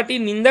রুলিং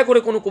পার্টির নিন্দা করে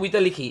কোনো কবিতা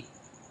লিখি,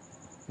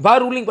 বা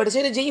রুলিং পার্টি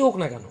সেটা যেই হোক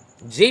না কেন,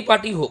 যেই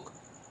পার্টি হোক,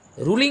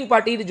 রুলিং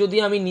পার্টির যদি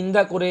আমি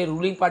নিন্দা করে,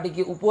 রুলিং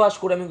পার্টিকে উপহাস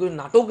করে আমি কোনো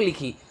নাটক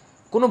লিখি,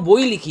 কোনো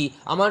বই লিখি,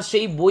 আমার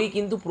সেই বই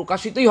কিন্তু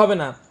প্রকাশিতই হবে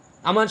না,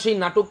 আমার সেই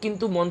নাটক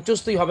কিন্তু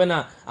মঞ্চস্থই হবে না,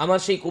 আমার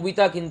সেই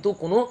কবিতা কিন্তু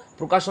কোনো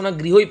প্রকাশনা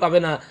গৃহই পাবে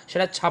না,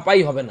 সেটা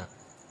ছাপাই হবে না।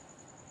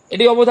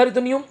 এটি অবধারিত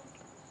নিয়ম।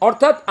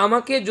 অর্থাৎ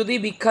আমাকে যদি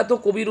বিখ্যাত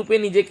কবি রূপে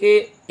নিজেকে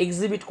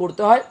এক্সিবিট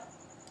করতে হয়,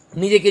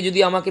 নিজেকে যদি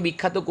আমাকে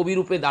বিখ্যাত কবি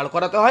রূপে দাঁড়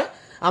করাতে হয়,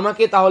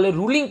 আমাকে তাহলে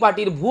রুলিং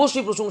পার্টির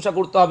ভূয়সী প্রশংসা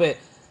করতে হবে,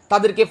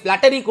 তাদেরকে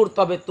ফ্ল্যাটারি করতে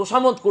হবে,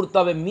 তোষামত করতে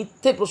হবে,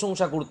 মিথ্যে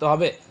প্রশংসা করতে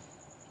হবে।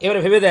 এবারে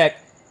ভেবে দেখ,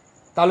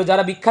 তাহলে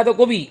যারা বিখ্যাত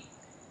কবি,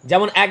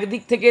 যেমন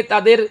একদিক থেকে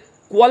তাদের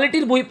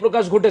কোয়ালিটির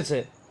বহিঃপ্রকাশ ঘটেছে,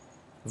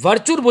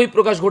 ভার্চুর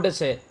বহিঃপ্রকাশ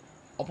ঘটেছে,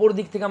 অপর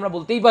দিক থেকে আমরা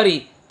বলতেই পারি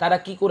তারা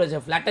কি করেছে,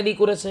 ফ্ল্যাটারি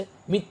করেছে,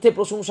 মিথ্যে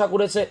প্রশংসা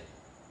করেছে,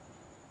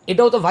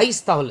 এটাও তো ভাইস।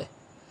 তাহলে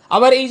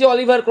আবার এই যে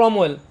অলিভার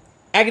ক্রমওয়েল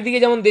একদিকে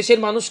যেমন দেশের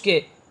মানুষকে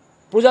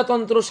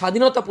প্রজাতন্ত্র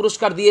স্বাধীনতা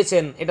পুরস্কার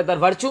দিয়েছেন, এটা তার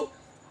ভার্চু,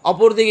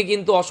 অপরদিকে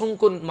কিন্তু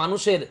অসংখ্য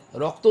মানুষের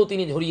রক্তও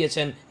তিনি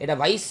ঝরিয়েছেন, এটা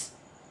ভাইস।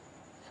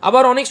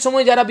 আবার অনেক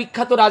সময় যারা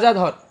বিখ্যাত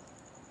রাজাধর,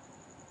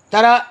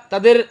 তারা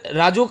তাদের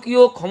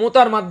রাজকীয়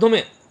ক্ষমতার মাধ্যমে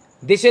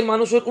দেশের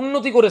মানুষের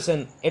উন্নতি করেছেন,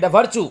 এটা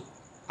ভার্চু।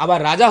 আবার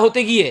রাজা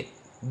হতে গিয়ে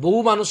বহু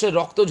মানুষের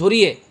রক্ত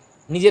ঝরিয়ে,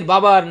 নিজের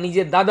বাবার,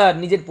 নিজের দাদার,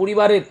 নিজের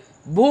পরিবারের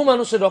বহু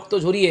মানুষের রক্ত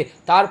ঝরিয়ে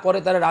তারপরে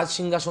তারা রাজ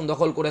সিংহাসন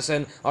দখল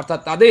করেছেন, অর্থাৎ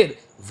তাদের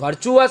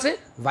ভার্চু আছে,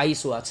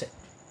 ভাইসও আছে।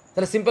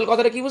 তাহলে সিম্পল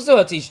কথাটা কি বুঝতে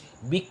পারছিস?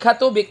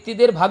 বিখ্যাত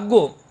ব্যক্তিদের ভাগ্য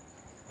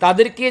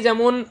তাদেরকে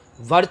যেমন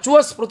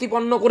ভার্চুয়াস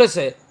প্রতিপন্ন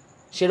করেছে,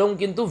 সেরকম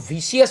কিন্তু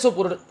ভিসিয়াসও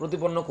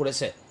প্রতিপন্ন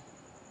করেছে।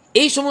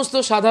 এই সমস্ত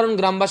সাধারণ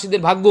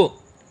গ্রামবাসীদের ভাগ্য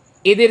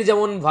এদের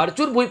যেমন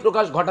ভার্চুর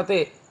বহিঃপ্রকাশ ঘটাতে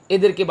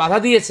এদেরকে বাধা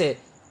দিয়েছে,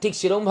 ঠিক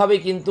সেরকমভাবে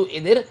কিন্তু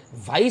এদের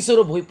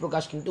ভাইসেরও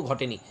বহিঃপ্রকাশ কিন্তু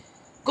ঘটেনি।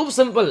 খুব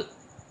simple,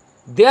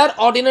 there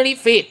ordinary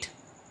fate,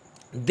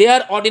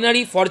 there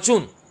ordinary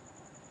Fortune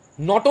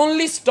not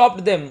only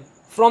stopped them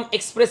from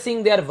expressing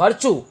their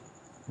virtue,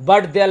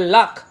 but their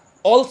luck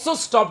also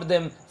stopped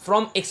them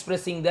from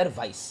expressing their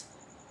vice.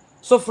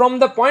 So from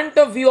the point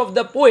of view of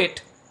the poet,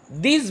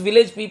 these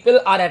village people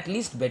are at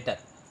least better.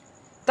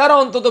 তারা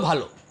অন্তত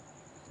ভালো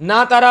না,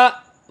 তারা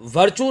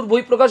ভার্চুর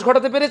বহিঃপ্রকাশ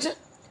ঘটাতে পেরেছে,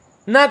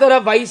 না তারা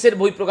ভাইসের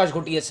বহিঃপ্রকাশ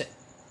ঘটিয়েছে।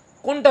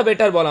 কোনটা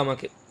বেটার বল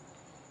আমাকে?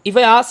 ইফ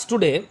আই আস্ক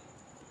টুডে,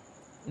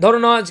 ধরো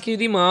না আজকে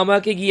যদি মা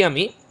বাবাকে গিয়ে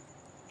আমি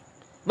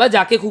বা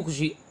যাকে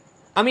খুশি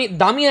আমি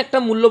দামি একটা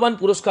মূল্যবান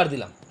পুরস্কার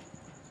দিলাম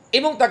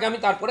এবং তাকে আমি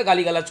তারপরে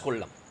গালিগালাজ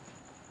করলাম।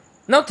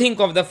 নাও থিঙ্ক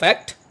অফ দ্য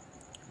ফ্যাক্ট,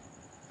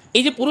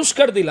 এই যে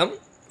পুরস্কার দিলাম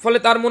ফলে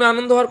তার মনে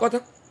আনন্দ হওয়ার কথা,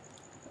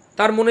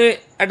 তার মনে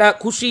একটা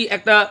খুশি,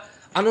 একটা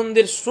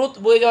আনন্দের স্রোত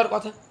বয়ে যাওয়ার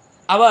কথা।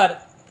 আবার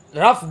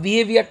রাফ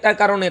বিহেভিয়ারটার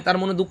কারণে তার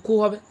মনে দুঃখও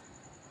হবে।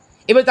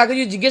 এবার তাকে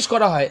যদি জিজ্ঞেস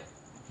করা হয়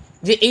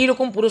যে এই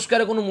রকম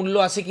পুরস্কারের কোনো মূল্য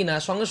আছে কি না,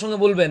 সঙ্গে সঙ্গে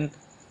বলবেন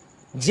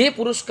যে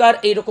পুরস্কার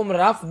এইরকম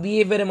রাফ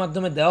বিহেভিয়ারের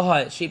মাধ্যমে দেওয়া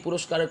হয় সেই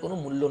পুরস্কারের কোনো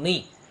মূল্য নেই।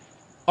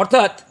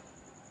 অর্থাৎ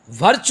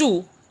virtue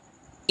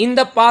in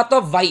the path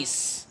of vice,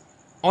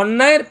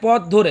 অন্যায়ের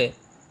পথ ধরে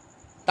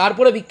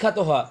তারপরে বিখ্যাত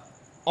হওয়া,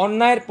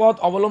 অন্যায়ের পথ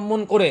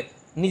অবলম্বন করে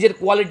নিজের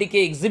কোয়ালিটিকে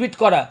এক্সিবিট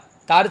করা,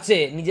 তার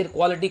চেয়ে নিজের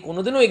কোয়ালিটি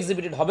কোনোদিনও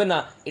এক্সিবিটেড হবে না,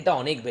 এটা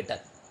অনেক বেটার।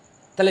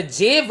 তাহলে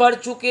যে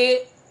ভার্চুকে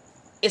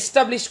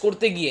এস্টাবলিশ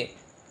করতে গিয়ে,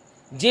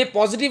 যে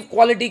পজিটিভ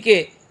কোয়ালিটিকে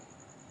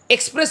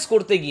এক্সপ্রেস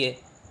করতে গিয়ে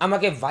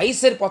আমাকে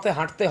ভাইসের পথে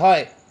হাঁটতে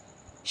হয়,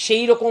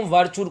 সেই রকম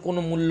ভার্চুর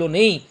কোনো মূল্য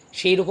নেই,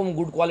 সেই রকম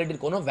গুড কোয়ালিটির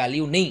কোনো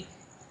ভ্যালিউ নেই।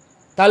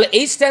 তাহলে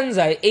এই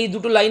স্ট্যান্ডায় এই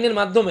দুটো লাইনের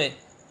মাধ্যমে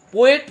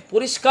পোয়েট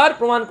পরিষ্কার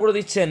প্রমাণ করে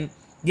দিচ্ছেন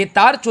যে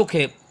তার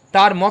চোখে,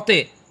 তার মতে,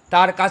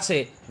 তার কাছে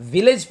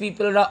ভিলেজ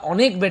পিপলরা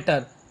অনেক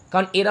বেটার,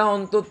 কারণ এরা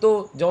অন্তত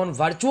যেমন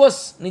ভার্চুয়াস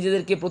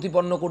নিজেদেরকে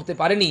প্রতিপন্ন করতে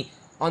পারেনি,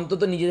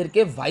 অন্তত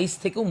নিজেদেরকে ভাইস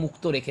থেকেও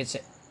মুক্ত রেখেছে।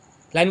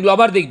 লাইনগুলো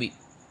আবার দেখবি,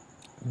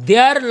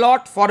 দেয়ার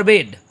লট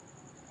ফরবেড,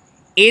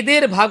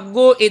 এদের ভাগ্য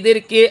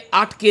এদেরকে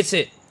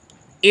আটকেছে,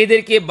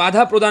 এদেরকে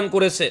বাধা প্রদান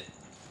করেছে।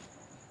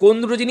 কোন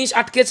দুটো জিনিস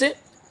আটকেছে?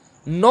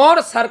 নর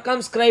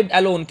সার্কামস্ক্রাইবড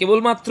অ্যালোন,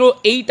 কেবলমাত্র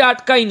এইটা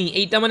আটকায়নি।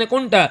 এইটা মানে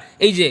কোনটা?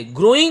 এই যে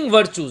গ্রোয়িং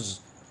ভার্চুজ,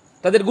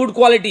 তাদের গুড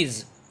কোয়ালিটিস,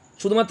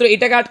 শুধুমাত্র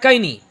এটাকে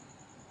আটকায়নি,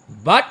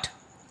 বাট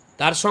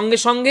তার সঙ্গে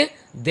সঙ্গে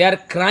দেয়ার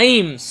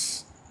ক্রাইমস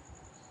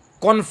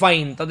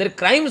কনফাইন, তাদের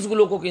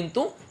ক্রাইমসগুলোকেও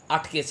কিন্তু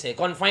আটকেছে।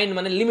 কনফাইন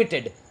মানে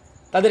লিমিটেড,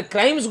 তাদের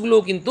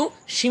ক্রাইমসগুলোও কিন্তু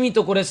সীমিত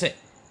করেছে।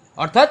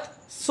 অর্থাৎ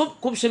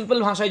খুব সিম্পল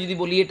ভাষায় যদি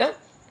বলি, এটা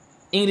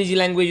ইংরেজি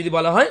ল্যাঙ্গুয়েজ যদি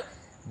বলা হয়,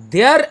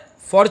 দেয়ার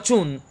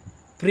Fortune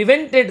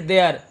prevented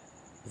there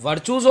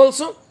virtues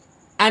also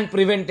and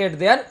prevented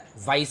their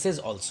vices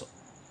also.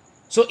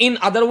 So in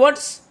other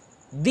words,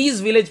 these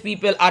village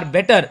people are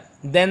better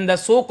than the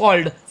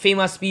so-called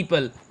famous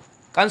people.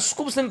 কারণ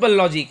খুব সিম্পল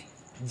লজিক,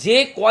 যে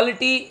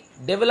কোয়ালিটি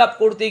ডেভেলপ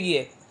করতে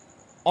গিয়ে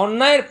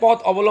অন্যায়ের পথ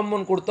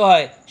অবলম্বন করতে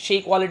হয়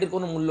সেই কোয়ালিটির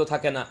কোনো মূল্য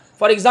থাকে না।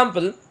 ফর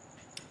এক্সাম্পল,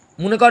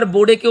 মনে কর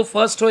বোর্ডে কেউ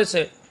ফার্স্ট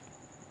হয়েছে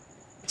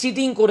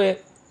চিটিং করে,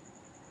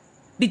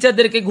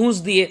 টিচারদেরকে ঘুষ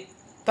দিয়ে,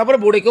 তারপরে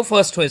বোর্ডে কেউ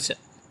ফার্স্ট হয়েছে,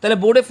 তাহলে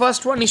বোর্ডে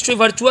ফার্স্ট হওয়া নিশ্চয়ই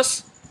ভার্চুয়াস,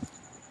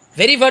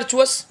 ভেরি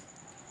ভার্চুয়াস।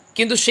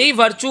 কিন্তু সেই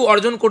ভার্চু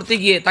অর্জন করতে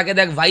গিয়ে তাকে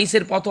দেখ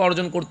ভাইসের পথ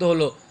অর্জন করতে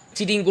হলো,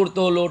 চিটিং করতে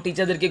হলো,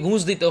 টিচারদেরকে ঘুষ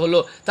দিতে হলো,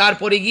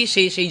 তারপরে গিয়ে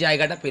সেই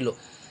জায়গাটা পেল।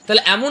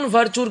 তাহলে এমন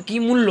ভার্চুর কি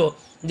মূল্য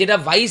যেটা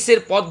ভাইসের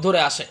পথ ধরে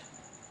আসে?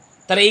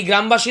 তাহলে এই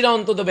গ্রামবাসীরা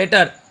অন্তত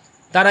বেটার,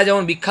 তারা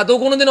যেমন বিখ্যাতও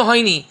কোনোদিনও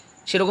হয়নি,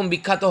 সেরকম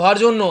বিখ্যাত হওয়ার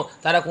জন্য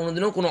তারা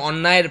কোনোদিনও কোনো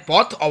অন্যায়ের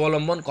পথ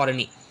অবলম্বন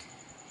করেনি।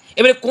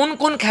 এবারে কোন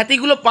কোন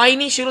খ্যাতিগুলো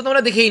পায়নি সেগুলো তো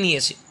আমরা দেখেই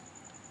নিয়েছি।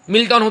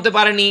 মিল্টন হতে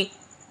পারেনি,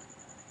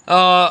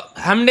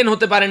 হ্যামডেন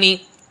হতে পারেনি,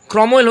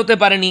 ক্রমওয়েল হতে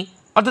পারেনি,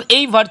 অর্থাৎ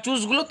এই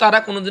ভার্চুসগুলো তারা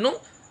কোনোদিনও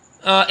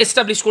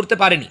এস্টাবলিশ করতে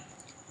পারেনি।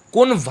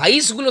 কোন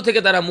ভাইসগুলো থেকে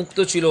তারা মুক্ত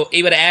ছিল,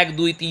 এইবার 1,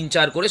 2, 3,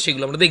 4 করে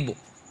সেগুলো আমরা দেখব।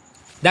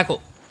 দেখো,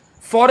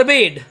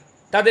 ফরবেড,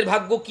 তাদের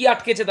ভাগ্য কি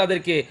আটকেছে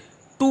তাদেরকে?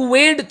 টু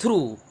ওয়েড থ্রু,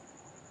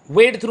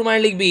 ওয়েড থ্রু মানে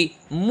লিখবি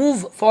মুভ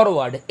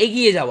ফরওয়ার্ড,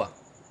 এগিয়ে যাওয়া,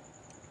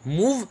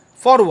 মুভ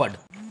ফরওয়ার্ড।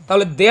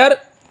 তাহলে দেয়ার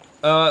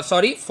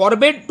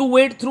ফরবেড টু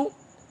ওয়েড থ্রু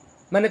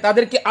মানে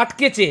তাদেরকে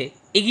আটকেছে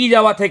এগিয়ে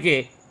যাওয়া থেকে,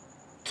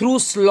 থ্রু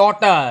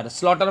স্লটার,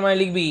 স্লটার মানে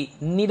লিখবি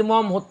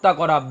নির্মম হত্যা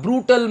করা,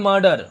 brutal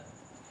murder,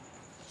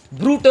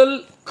 brutal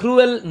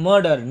cruel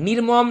murder,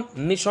 নির্মম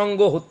নিঃসঙ্গ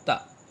হত্যা,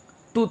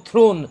 টু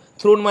থ্রোন,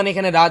 থ্রোন মানে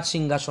এখানে রাজ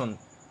সিংহাসন।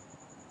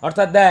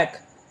 অর্থাৎ দেখ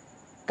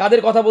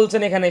কাদের কথা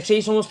বলছেন এখানে,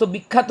 সেই সমস্ত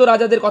বিখ্যাত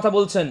রাজাদের কথা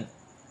বলছেন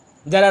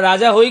যারা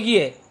রাজা হয়ে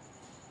গিয়ে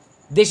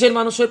দেশের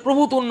মানুষের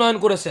প্রভূত উন্নয়ন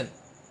করেছেন,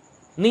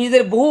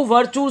 নিজেদের বহু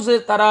ভার্চুসের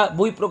তারা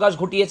বহিঃপ্রকাশ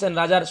ঘটিয়েছেন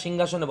রাজার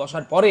সিংহাসনে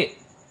বসার পরে,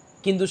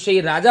 কিন্তু সেই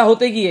রাজা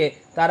হতে গিয়ে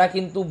তারা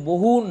কিন্তু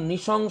বহু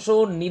নৃশংস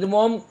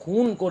নির্মম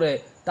খুন করে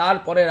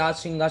তারপরে রাজ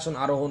সিংহাসন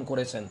আরোহণ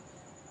করেছেন।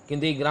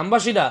 কিন্তু এই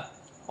গ্রামবাসীরা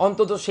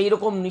অন্তত সেই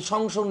রকম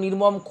নৃশংস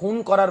নির্মম খুন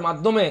করার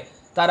মাধ্যমে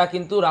তারা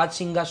কিন্তু রাজ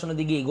সিংহাসনের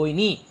দিকে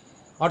এগোয়নি।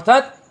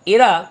 অর্থাৎ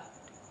এরা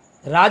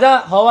রাজা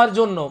হওয়ার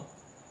জন্য,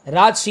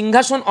 রাজ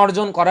সিংহাসন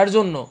অর্জন করার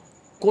জন্য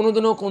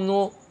কোনোদিনও কোনো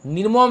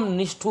নির্মম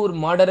নিষ্ঠুর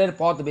মার্ডারের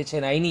পথ বেছে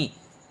নেয়নি।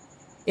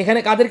 এখানে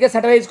কাদেরকে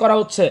স্যাটারাইজ করা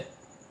হচ্ছে?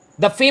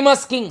 The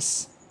famous Kings.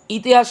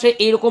 ইতিহাসে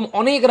এইরকম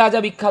অনেক রাজা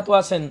বিখ্যাত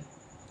আছেন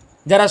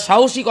যারা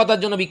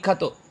সাহসিকতার জন্য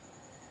বিখ্যাত,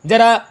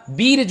 যারা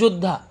বীর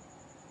যোদ্ধা,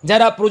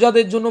 যারা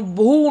প্রজাদের জন্য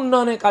বহু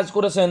উন্নয়নের কাজ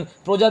করেছেন,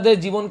 প্রজাদের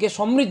জীবনকে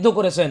সমৃদ্ধ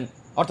করেছেন,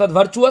 অর্থাৎ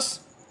ভার্চুয়াস,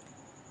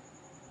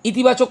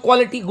 ইতিবাচক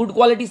কোয়ালিটি, গুড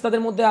কোয়ালিটিস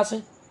তাদের মধ্যে আছে।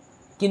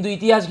 কিন্তু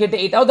ইতিহাস ঘেটে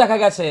এটাও দেখা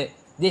গেছে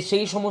যে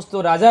সেই সমস্ত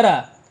রাজারা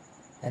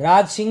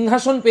রাজ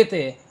সিংহাসন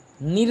পেতে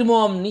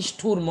নির্মম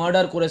নিষ্ঠুর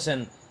মার্ডার করেছেন।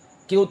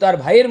 কেউ তার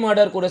ভাইয়ের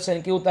মার্ডার করেছেন,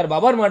 কেউ তার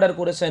বাবার মার্ডার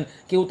করেছেন,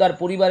 কেউ তার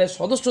পরিবারের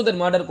সদস্যদের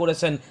মার্ডার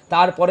করেছেন,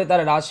 তারপরে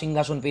তারা রাজ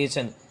সিংহাসন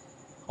পেয়েছেন।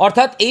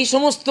 অর্থাৎ এই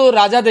সমস্ত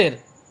রাজাদের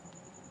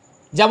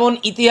যেমন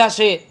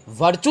ইতিহাসে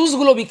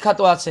ভার্চুসগুলো বিখ্যাত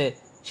আছে,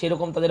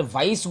 সেরকম তাদের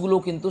ভাইসগুলো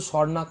কিন্তু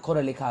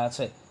স্বর্ণাক্ষরে লেখা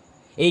আছে।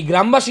 এই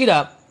গ্রামবাসীরা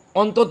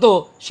অন্তত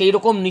সেই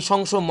রকম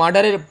নৃশংস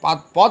মার্ডারের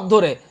পথ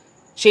ধরে,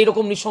 সেই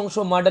রকম নৃশংস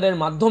মার্ডারের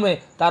মাধ্যমে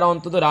তারা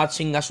অন্তত রাজ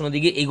সিংহাসনের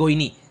দিকে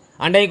এগোয়নি।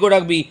 আন্ডারলাইন করে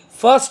রাখবি,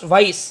 ফার্স্ট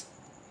ভাইস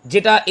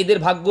যেটা এদের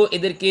ভাগ্য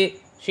এদেরকে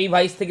সেই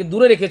ভাইস থেকে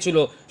দূরে রেখেছিল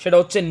সেটা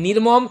হচ্ছে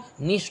নির্মম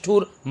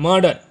নিষ্ঠুর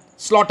মার্ডার,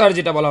 স্লটার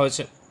যেটা বলা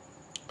হয়েছে।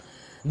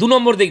 2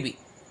 নম্বর দেখবি,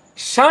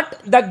 শাট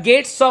the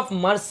Gates of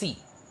mercy.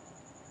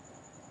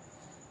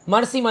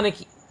 Mercy মানে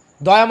কি?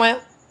 দয়া মায়া,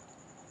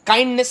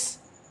 kindness,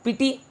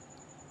 PT.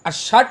 R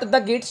shut the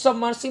Gates of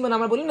mercy মানে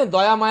আমরা বলি না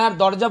দয়া মায়ার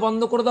দরজা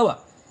বন্ধ করে দেওয়া।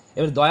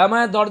 এবার দয়া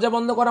মায়ার দরজা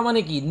বন্ধ করা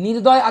মানে কি?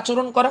 নির্দয়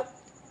আচরণ করা,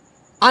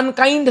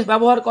 আনকাইন্ড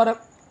ব্যবহার করা,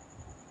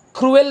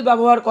 ক্রুয়েল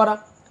ব্যবহার করা,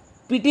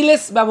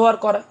 পিটিলেস ব্যবহার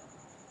করা।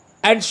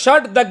 And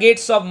shut the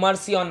Gates of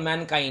mercy on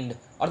mankind.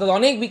 অর্থাৎ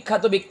অনেক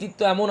বিখ্যাত ব্যক্তিত্ব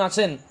এমন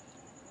আছেন,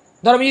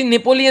 ধর আমি যদি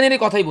নেপোলিয়নের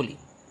কথাই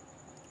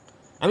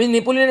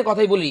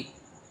বলি,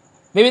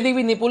 ভেবে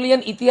দেখবি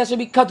নেপোলিয়ন ইতিহাসে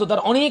বিখ্যাত,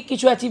 তার অনেক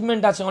কিছু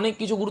অ্যাচিভমেন্ট আছে, অনেক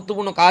কিছু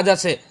গুরুত্বপূর্ণ কাজ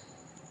আছে,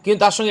 কিন্তু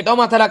তার সঙ্গে এটাও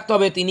মাথায় রাখতে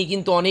হবে তিনি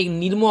কিন্তু অনেক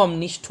নির্মম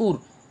নিষ্ঠুর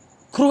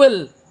ক্রুয়েল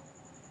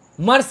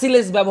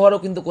মার্সিলেস ব্যবহারও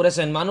কিন্তু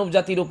করেছেন, মানব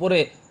জাতির উপরে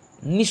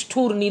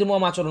নিষ্ঠুর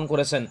নির্মম আচরণ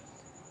করেছেন।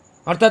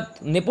 অর্থাৎ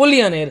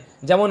নেপোলিয়নের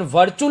যেমন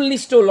ভার্চুয়াল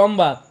লিস্টও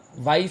লম্বা,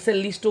 ভাইসের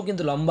লিস্টও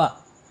কিন্তু লম্বা।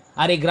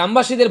 আর এই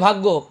গ্রামবাসীদের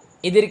ভাগ্য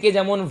এদেরকে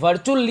যেমন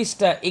ভার্চুয়াল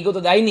লিস্টটা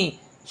এগোতে দেয়নি,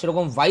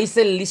 সেরকম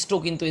ভাইসের লিস্টও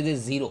কিন্তু এদের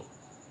 0।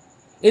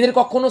 এদের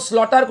কখনো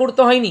স্লটার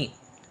করতে হয়নি,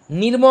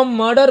 নির্মম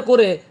মার্ডার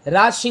করে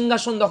রাজ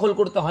সিংহাসন দখল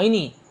করতে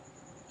হয়নি।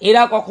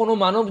 এরা কখনো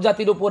মানব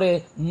জাতির উপরে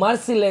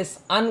মার্সিলেস,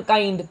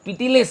 আনকাইন্ড,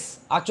 পিটিলেস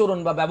আচরণ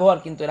বা ব্যবহার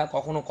কিন্তু এরা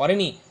কখনো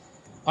করেনি।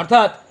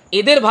 অর্থাৎ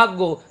এদের ভাগ্য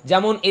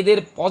যেমন এদের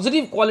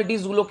পজিটিভ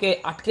কোয়ালিটিসগুলোকে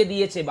আটকে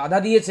দিয়েছে, বাধা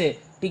দিয়েছে,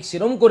 ঠিক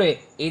সেরকম করে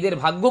এদের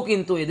ভাগ্য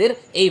কিন্তু এদের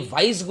এই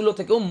ভাইসগুলো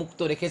থেকেও মুক্ত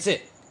রেখেছে।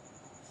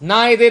 না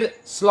এদের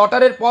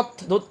স্লটারের পথ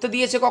ধরতে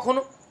দিয়েছে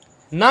কখনো,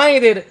 না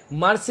এদের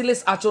মার্সিলেস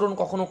আচরণ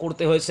কখনো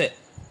করতে হয়েছে।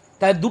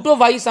 তাই দুটো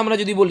ভাইস আমরা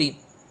যদি বলি,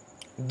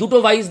 দুটো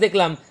ভাইস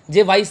দেখলাম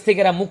যে ভাইস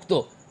থেকে এরা মুক্ত।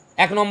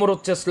 1 নম্বর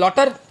হচ্ছে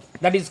slaughter,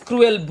 that is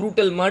cruel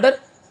brutal murder.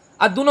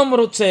 আর 2 নম্বর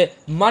হচ্ছে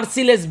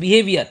মার্সিলেস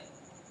বিহেভিয়ার,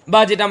 বা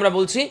যেটা আমরা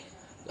বলছি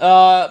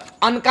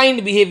আনকাইন্ড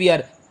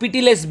বিহেভিয়ার,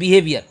 পিটিলেস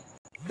বিহেভিয়ার।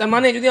 তার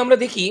মানে যদি আমরা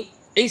দেখি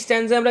এই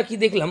স্ট্যান্ডায় আমরা কি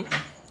দেখলাম,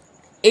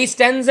 এই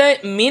স্ট্যান্ডায়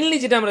মেনলি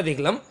যেটা আমরা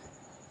দেখলাম,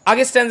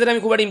 আগের স্ট্যান্ডারে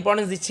আমি খুব একটা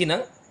ইম্পর্টেন্স দিচ্ছি না,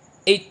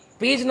 এই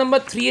পেজ নাম্বার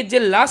 3 এর যে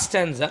লাস্ট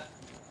স্ট্যান্ডা,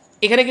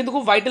 এখানে কিন্তু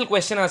খুব ভাইটাল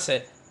কোয়েশ্চেন আছে।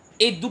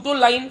 এই দুটো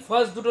লাইন,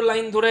 ফার্স্ট দুটো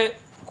লাইন ধরে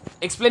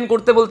এক্সপ্লেন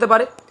করতে বলতে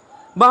পারে,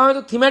 বা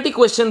হয়তো থিমেটিক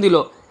কোয়েশ্চেন দিল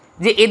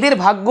যে এদের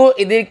ভাগ্য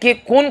এদেরকে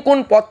কোন কোন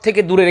পথ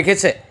থেকে দূরে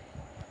রেখেছে।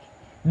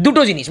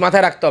 দুটো জিনিস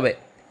মাথায় রাখতে হবে,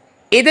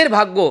 এদের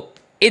ভাগ্য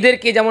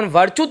এদেরকে যেমন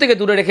ভার্চু থেকে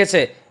দূরে রেখেছে,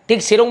 ঠিক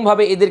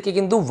সেরকমভাবে এদেরকে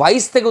কিন্তু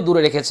ভাইস থেকেও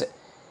দূরে রেখেছে।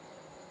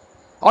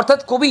 অর্থাৎ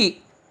কবি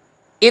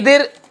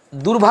এদের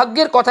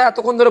দুর্ভাগ্যের কথা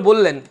এতক্ষণ ধরে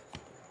বললেন,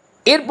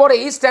 এরপরে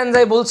এই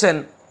স্ট্যান্ডায় বলছেন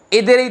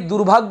এদের এই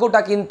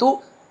দুর্ভাগ্যটা কিন্তু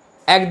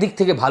একদিক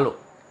থেকে ভালো।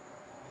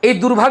 এই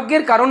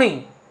দুর্ভাগ্যের কারণেই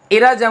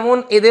এরা যেমন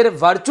এদের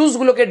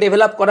ভার্চুসগুলোকে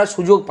ডেভেলপ করার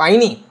সুযোগ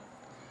পায়নি,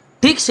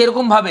 ঠিক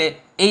সেরকমভাবে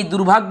এই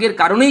দুর্ভাগ্যের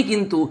কারণেই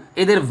কিন্তু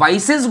এদের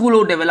ভাইসেসগুলো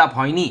ডেভেলপ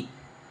হয়নি।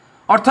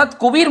 অর্থাৎ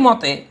কবির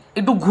মতে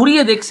একটু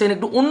ঘুরিয়ে দেখছেন,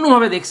 একটু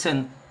অন্যভাবে দেখছেন,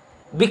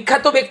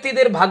 বিখ্যাত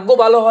ব্যক্তিদের ভাগ্য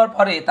ভালো হওয়ার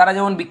পরে তারা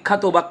যেমন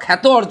বিখ্যাত বা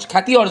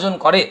খ্যাতি অর্জন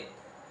করে,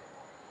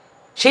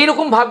 সেই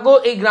রকম ভাগ্য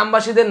এই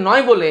গ্রামবাসীদের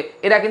নয় বলে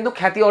এরা কিন্তু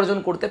খ্যাতি অর্জন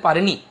করতে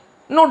পারেনি,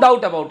 নো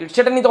ডাউট অ্যাবাউট ইট।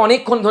 সেটা নিয়ে তো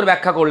অনেকক্ষণ ধরে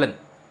ব্যাখ্যা করলেন।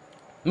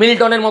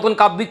 মিল্টনের মতন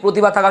কাব্যিক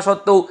প্রতিভা থাকা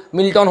সত্ত্বেও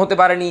মিল্টন হতে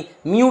পারেনি,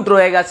 মিউট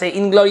রয়ে গেছে,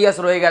 ইনগ্লোরিয়াস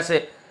রয়ে গেছে।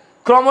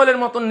 ক্রমওয়েলের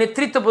মতন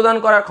নেতৃত্ব প্রদান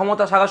করার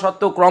ক্ষমতা থাকা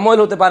সত্ত্বেও ক্রমওয়েল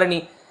হতে পারেনি।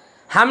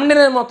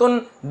 হ্যামডেনের মতন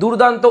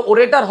দুর্দান্ত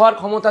ওরেটার হওয়ার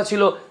ক্ষমতা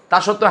ছিল, তা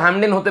সত্ত্বেও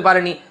হ্যামডেন হতে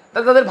পারেনি।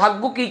 তাদের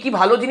ভাগ্য কী কী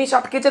ভালো জিনিস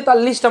আটকেছে তার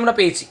লিস্ট আমরা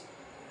পেয়েছি।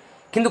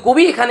 কিন্তু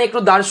কবি এখানে একটু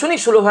দার্শনিক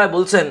সুলভভাবে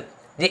বলছেন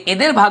যে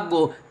এদের ভাগ্য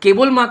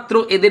কেবলমাত্র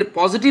এদের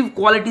পজিটিভ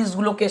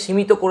কোয়ালিটিসগুলোকে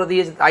সীমিত করে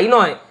দিয়েছে তাই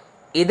নয়,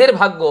 এদের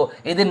ভাগ্য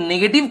এদের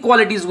নেগেটিভ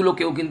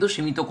কোয়ালিটিসগুলোকেও কিন্তু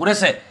সীমিত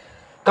করেছে।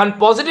 কারণ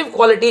পজিটিভ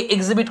কোয়ালিটি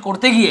এক্সিবিট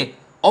করতে গিয়ে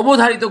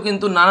অবধারিত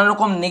কিন্তু নানা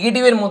রকম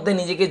নেগেটিভের মধ্যে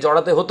নিজেকে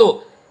জড়াতে হতো।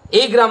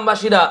 এই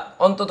গ্রামবাসীরা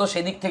অন্তত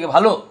সেদিক থেকে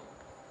ভালো,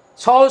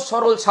 সহজ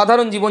সরল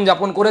সাধারণ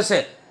জীবনযাপন করেছে।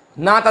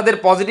 না তাদের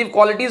পজিটিভ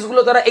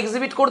কোয়ালিটিসগুলো তারা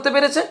এক্সিবিট করতে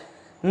পেরেছে,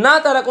 না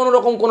তারা কোনো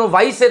রকম কোনো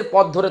ভাইসের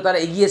পথ ধরে তারা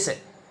এগিয়েছে।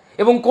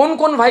 এবং কোন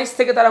কোন ভাইস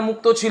থেকে তারা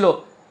মুক্ত ছিল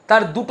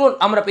তার দুটো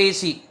আমরা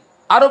পেয়েছি,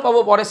 আরও পাবো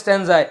পরের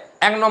স্ট্যান্জায়।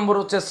 এক নম্বর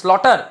হচ্ছে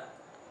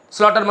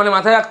স্লটার মানে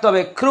মাথায় রাখতে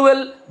হবে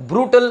ক্রুয়েল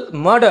ব্রুটাল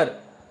মার্ডার।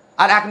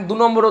 আর দু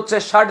নম্বর হচ্ছে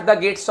শাট দ্য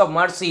গেটস অফ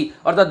মার্সি,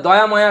 অর্থাৎ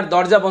দয়া মায়ার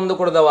দরজা বন্ধ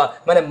করে দেওয়া,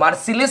 মানে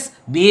মার্সিলেস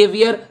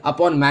বিহেভিয়ার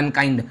আপন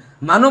ম্যানকাইন্ড,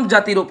 মানব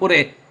জাতির ওপরে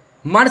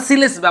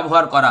মার্সিলেস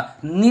ব্যবহার করা,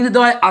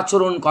 নির্দয়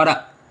আচরণ করা।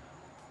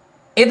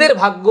 এদের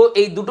ভাগ্য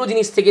এই দুটো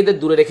জিনিস থেকে এদের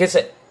দূরে রেখেছে।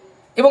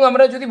 এবং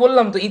আমরা যদি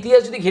বললাম তো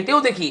ইতিহাস যদি ঘেটেও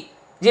দেখি,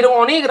 যেরকম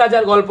অনেক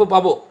রাজার গল্প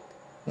পাবো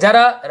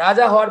যারা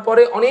রাজা হওয়ার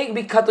পরে অনেক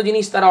বিখ্যাত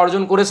জিনিস তারা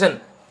অর্জন করেছেন,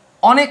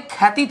 অনেক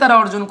খ্যাতি তারা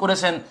অর্জন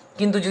করেছেন,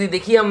 কিন্তু যদি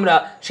দেখি আমরা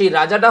সেই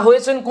রাজাটা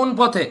হয়েছেন কোন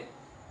পথে,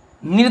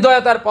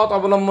 নির্দয়তার পথ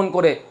অবলম্বন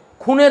করে,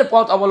 খুনের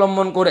পথ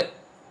অবলম্বন করে,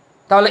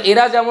 তাহলে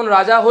এরা যেমন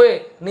রাজা হয়ে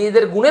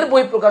নিজেদের গুণের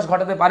বহিঃপ্রকাশ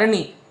ঘটাতে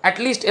পারেনি,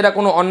 অ্যাটলিস্ট এরা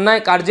কোনো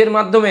অন্যায় কার্যের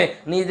মাধ্যমে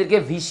নিজেদেরকে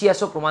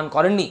ভিসিয়াসও প্রমাণ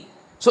করেননি।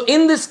 So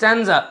in this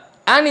স্ট্যান্জা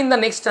and in the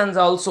next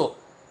স্ট্যান্জা also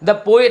the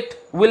poet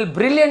will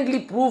brilliantly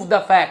prove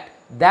the fact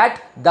that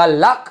the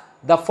luck,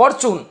 the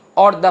Fortune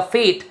or the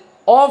fate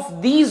of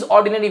these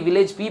ordinary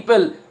village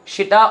people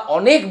সেটা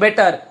অনেক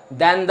better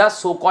than the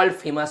so called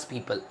famous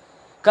people.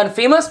 কারণ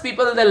famous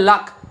পিপলদের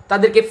lakh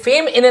তাদেরকে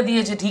ফেম এনে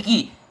দিয়েছে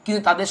ঠিকই,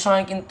 কিন্তু তাদের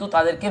সঙ্গে কিন্তু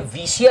তাদেরকে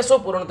ভিসিয়াসও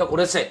পরিণত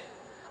করেছে।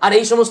 আর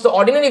এই সমস্ত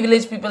অর্ডিনারি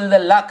ভিলেজ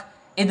পিপলদের লাক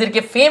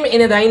এদেরকে ফেম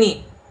এনে দেয়নি,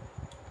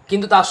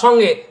 কিন্তু তার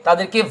সঙ্গে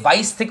তাদেরকে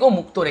ভাইস থেকেও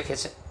মুক্ত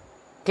রেখেছে।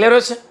 ক্লিয়ার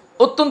হয়েছে?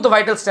 অত্যন্ত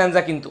ভাইটাল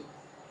স্ট্যান্জা। কিন্তু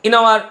ইন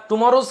আওয়ার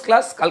টুমরোজ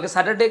ক্লাস, কালকে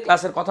স্যাটারডে,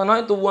 ক্লাসের কথা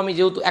নয়, তবু আমি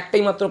যেহেতু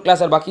একটাই মাত্র ক্লাস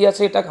আর বাকি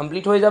আছে, এটা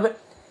কমপ্লিট হয়ে যাবে।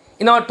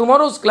 In our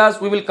tomorrow's class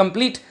we will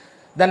complete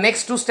the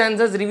next two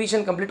স্ট্যান্জাস,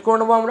 revision complete করে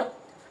নেবো আমরা।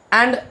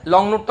 অ্যান্ড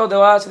লং নোটটাও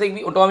দেওয়া আছে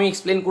দেখবি, ওটাও আমি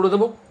এক্সপ্লেন করে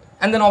দেবো।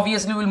 And then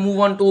obviously will move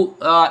on two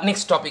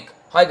next topic,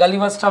 হয়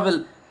গালিভার্স ট্রাভেল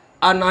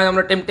আর নয়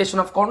আমরা টেম্পটেশন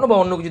অফ কর্ণ বা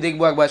অন্য কিছু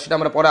দেখবো একবার, সেটা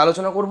আমরা পরে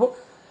আলোচনা করবো।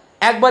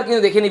 একবার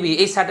কিন্তু দেখে নিবি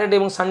এই স্যাটারডে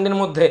এবং সানডের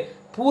মধ্যে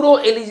পুরো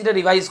এলিজিটা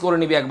রিভাইজ করে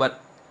নিবি একবার,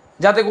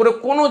 যাতে করে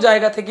কোনো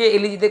জায়গা থেকে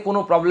এলিজিতে কোনো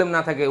প্রবলেম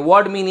না থাকে।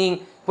 Word meaning,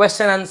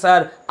 question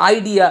answer,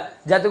 idea,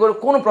 যাতে করে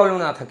কোনো প্রবলেম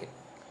না থাকে।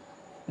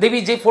 দেখবি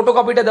যে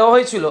ফটোকপিটা দেওয়া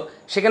হয়েছিল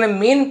সেখানে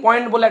মেন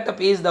পয়েন্ট বলে একটা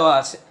পেজ দেওয়া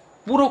আছে,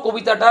 পুরো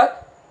কবিতাটা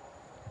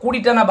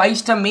 20টা না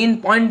 22টা মেন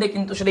পয়েন্টে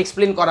কিন্তু সেটা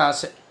এক্সপ্লেন করা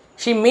আছে।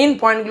 সেই মেন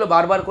পয়েন্টগুলো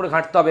বারবার করে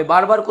ঘাঁটতে হবে,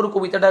 বারবার করে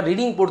কবিতাটা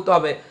রিডিং পড়তে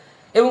হবে,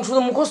 এবং শুধু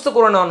মুখস্থ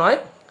করে নেওয়া নয়,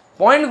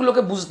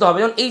 পয়েন্টগুলোকে বুঝতে হবে।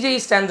 যেমন এই যে এই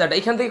স্ট্যান্ডার্ড,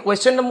 এখান থেকে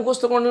কোয়েশ্চেনটা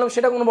মুখস্থ করে নিলাম,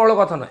 সেটা কোনো বড়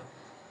কথা নয়।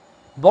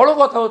 বড়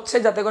কথা হচ্ছে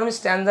যাতে করে আমি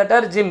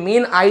স্ট্যান্ডার্ডটার যে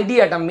মেন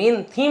আইডিয়াটা, মেন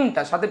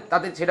থিমটা সাথে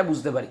তাতে সেটা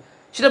বুঝতে পারি,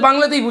 সেটা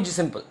বাংলাতেই বুঝি।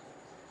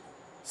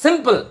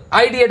 সিম্পল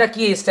আইডিয়াটা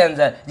কি এই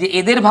স্ট্যান্ডার্ড, যে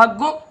এদের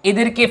ভাগ্য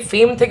এদেরকে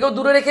ফেম থেকেও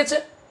দূরে রেখেছে,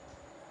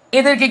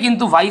 এদেরকে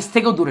কিন্তু ভাইস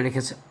থেকেও দূরে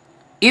রেখেছে।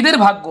 এদের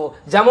ভাগ্য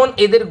যেমন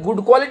এদের গুড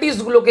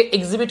কোয়ালিটিসগুলোকে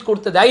এক্সিবিট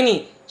করতে দেয়নি,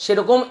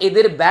 সেরকম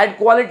এদের ব্যাড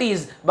কোয়ালিটিস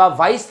বা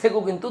ভাইস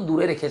থেকেও কিন্তু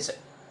দূরে রেখেছে।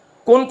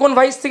 কোন কোন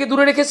ভাইস থেকে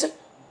দূরে রেখেছে?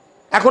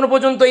 এখনো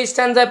পর্যন্ত এই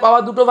স্ট্যান্ডায় পাওয়া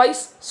দুটো ভাইস,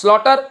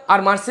 স্লটার আর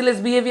মার্সিলেস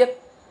বিহেভিয়ার।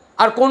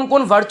 আর কোন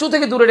কোন ভার্চু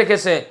থেকে দূরে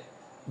রেখেছে?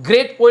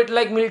 গ্রেট পোয়েট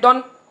লাইক মিল্টন,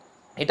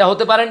 এটা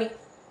হতে পারেনি।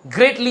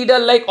 Great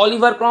leader like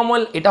Oliver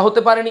Cromwell, এটা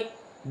হতে পারেনি।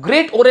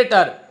 গ্রেট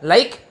ওরেটার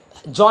লাইক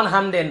জন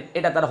হ্যামডেন,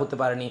 এটা তারা হতে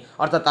পারেনি।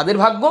 অর্থাৎ তাদের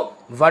ভাগ্য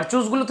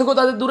ভার্চুসগুলো থেকেও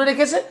তাদের দূরে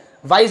রেখেছে,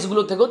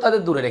 ভাইসগুলো থেকেও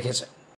তাদের দূরে রেখেছে।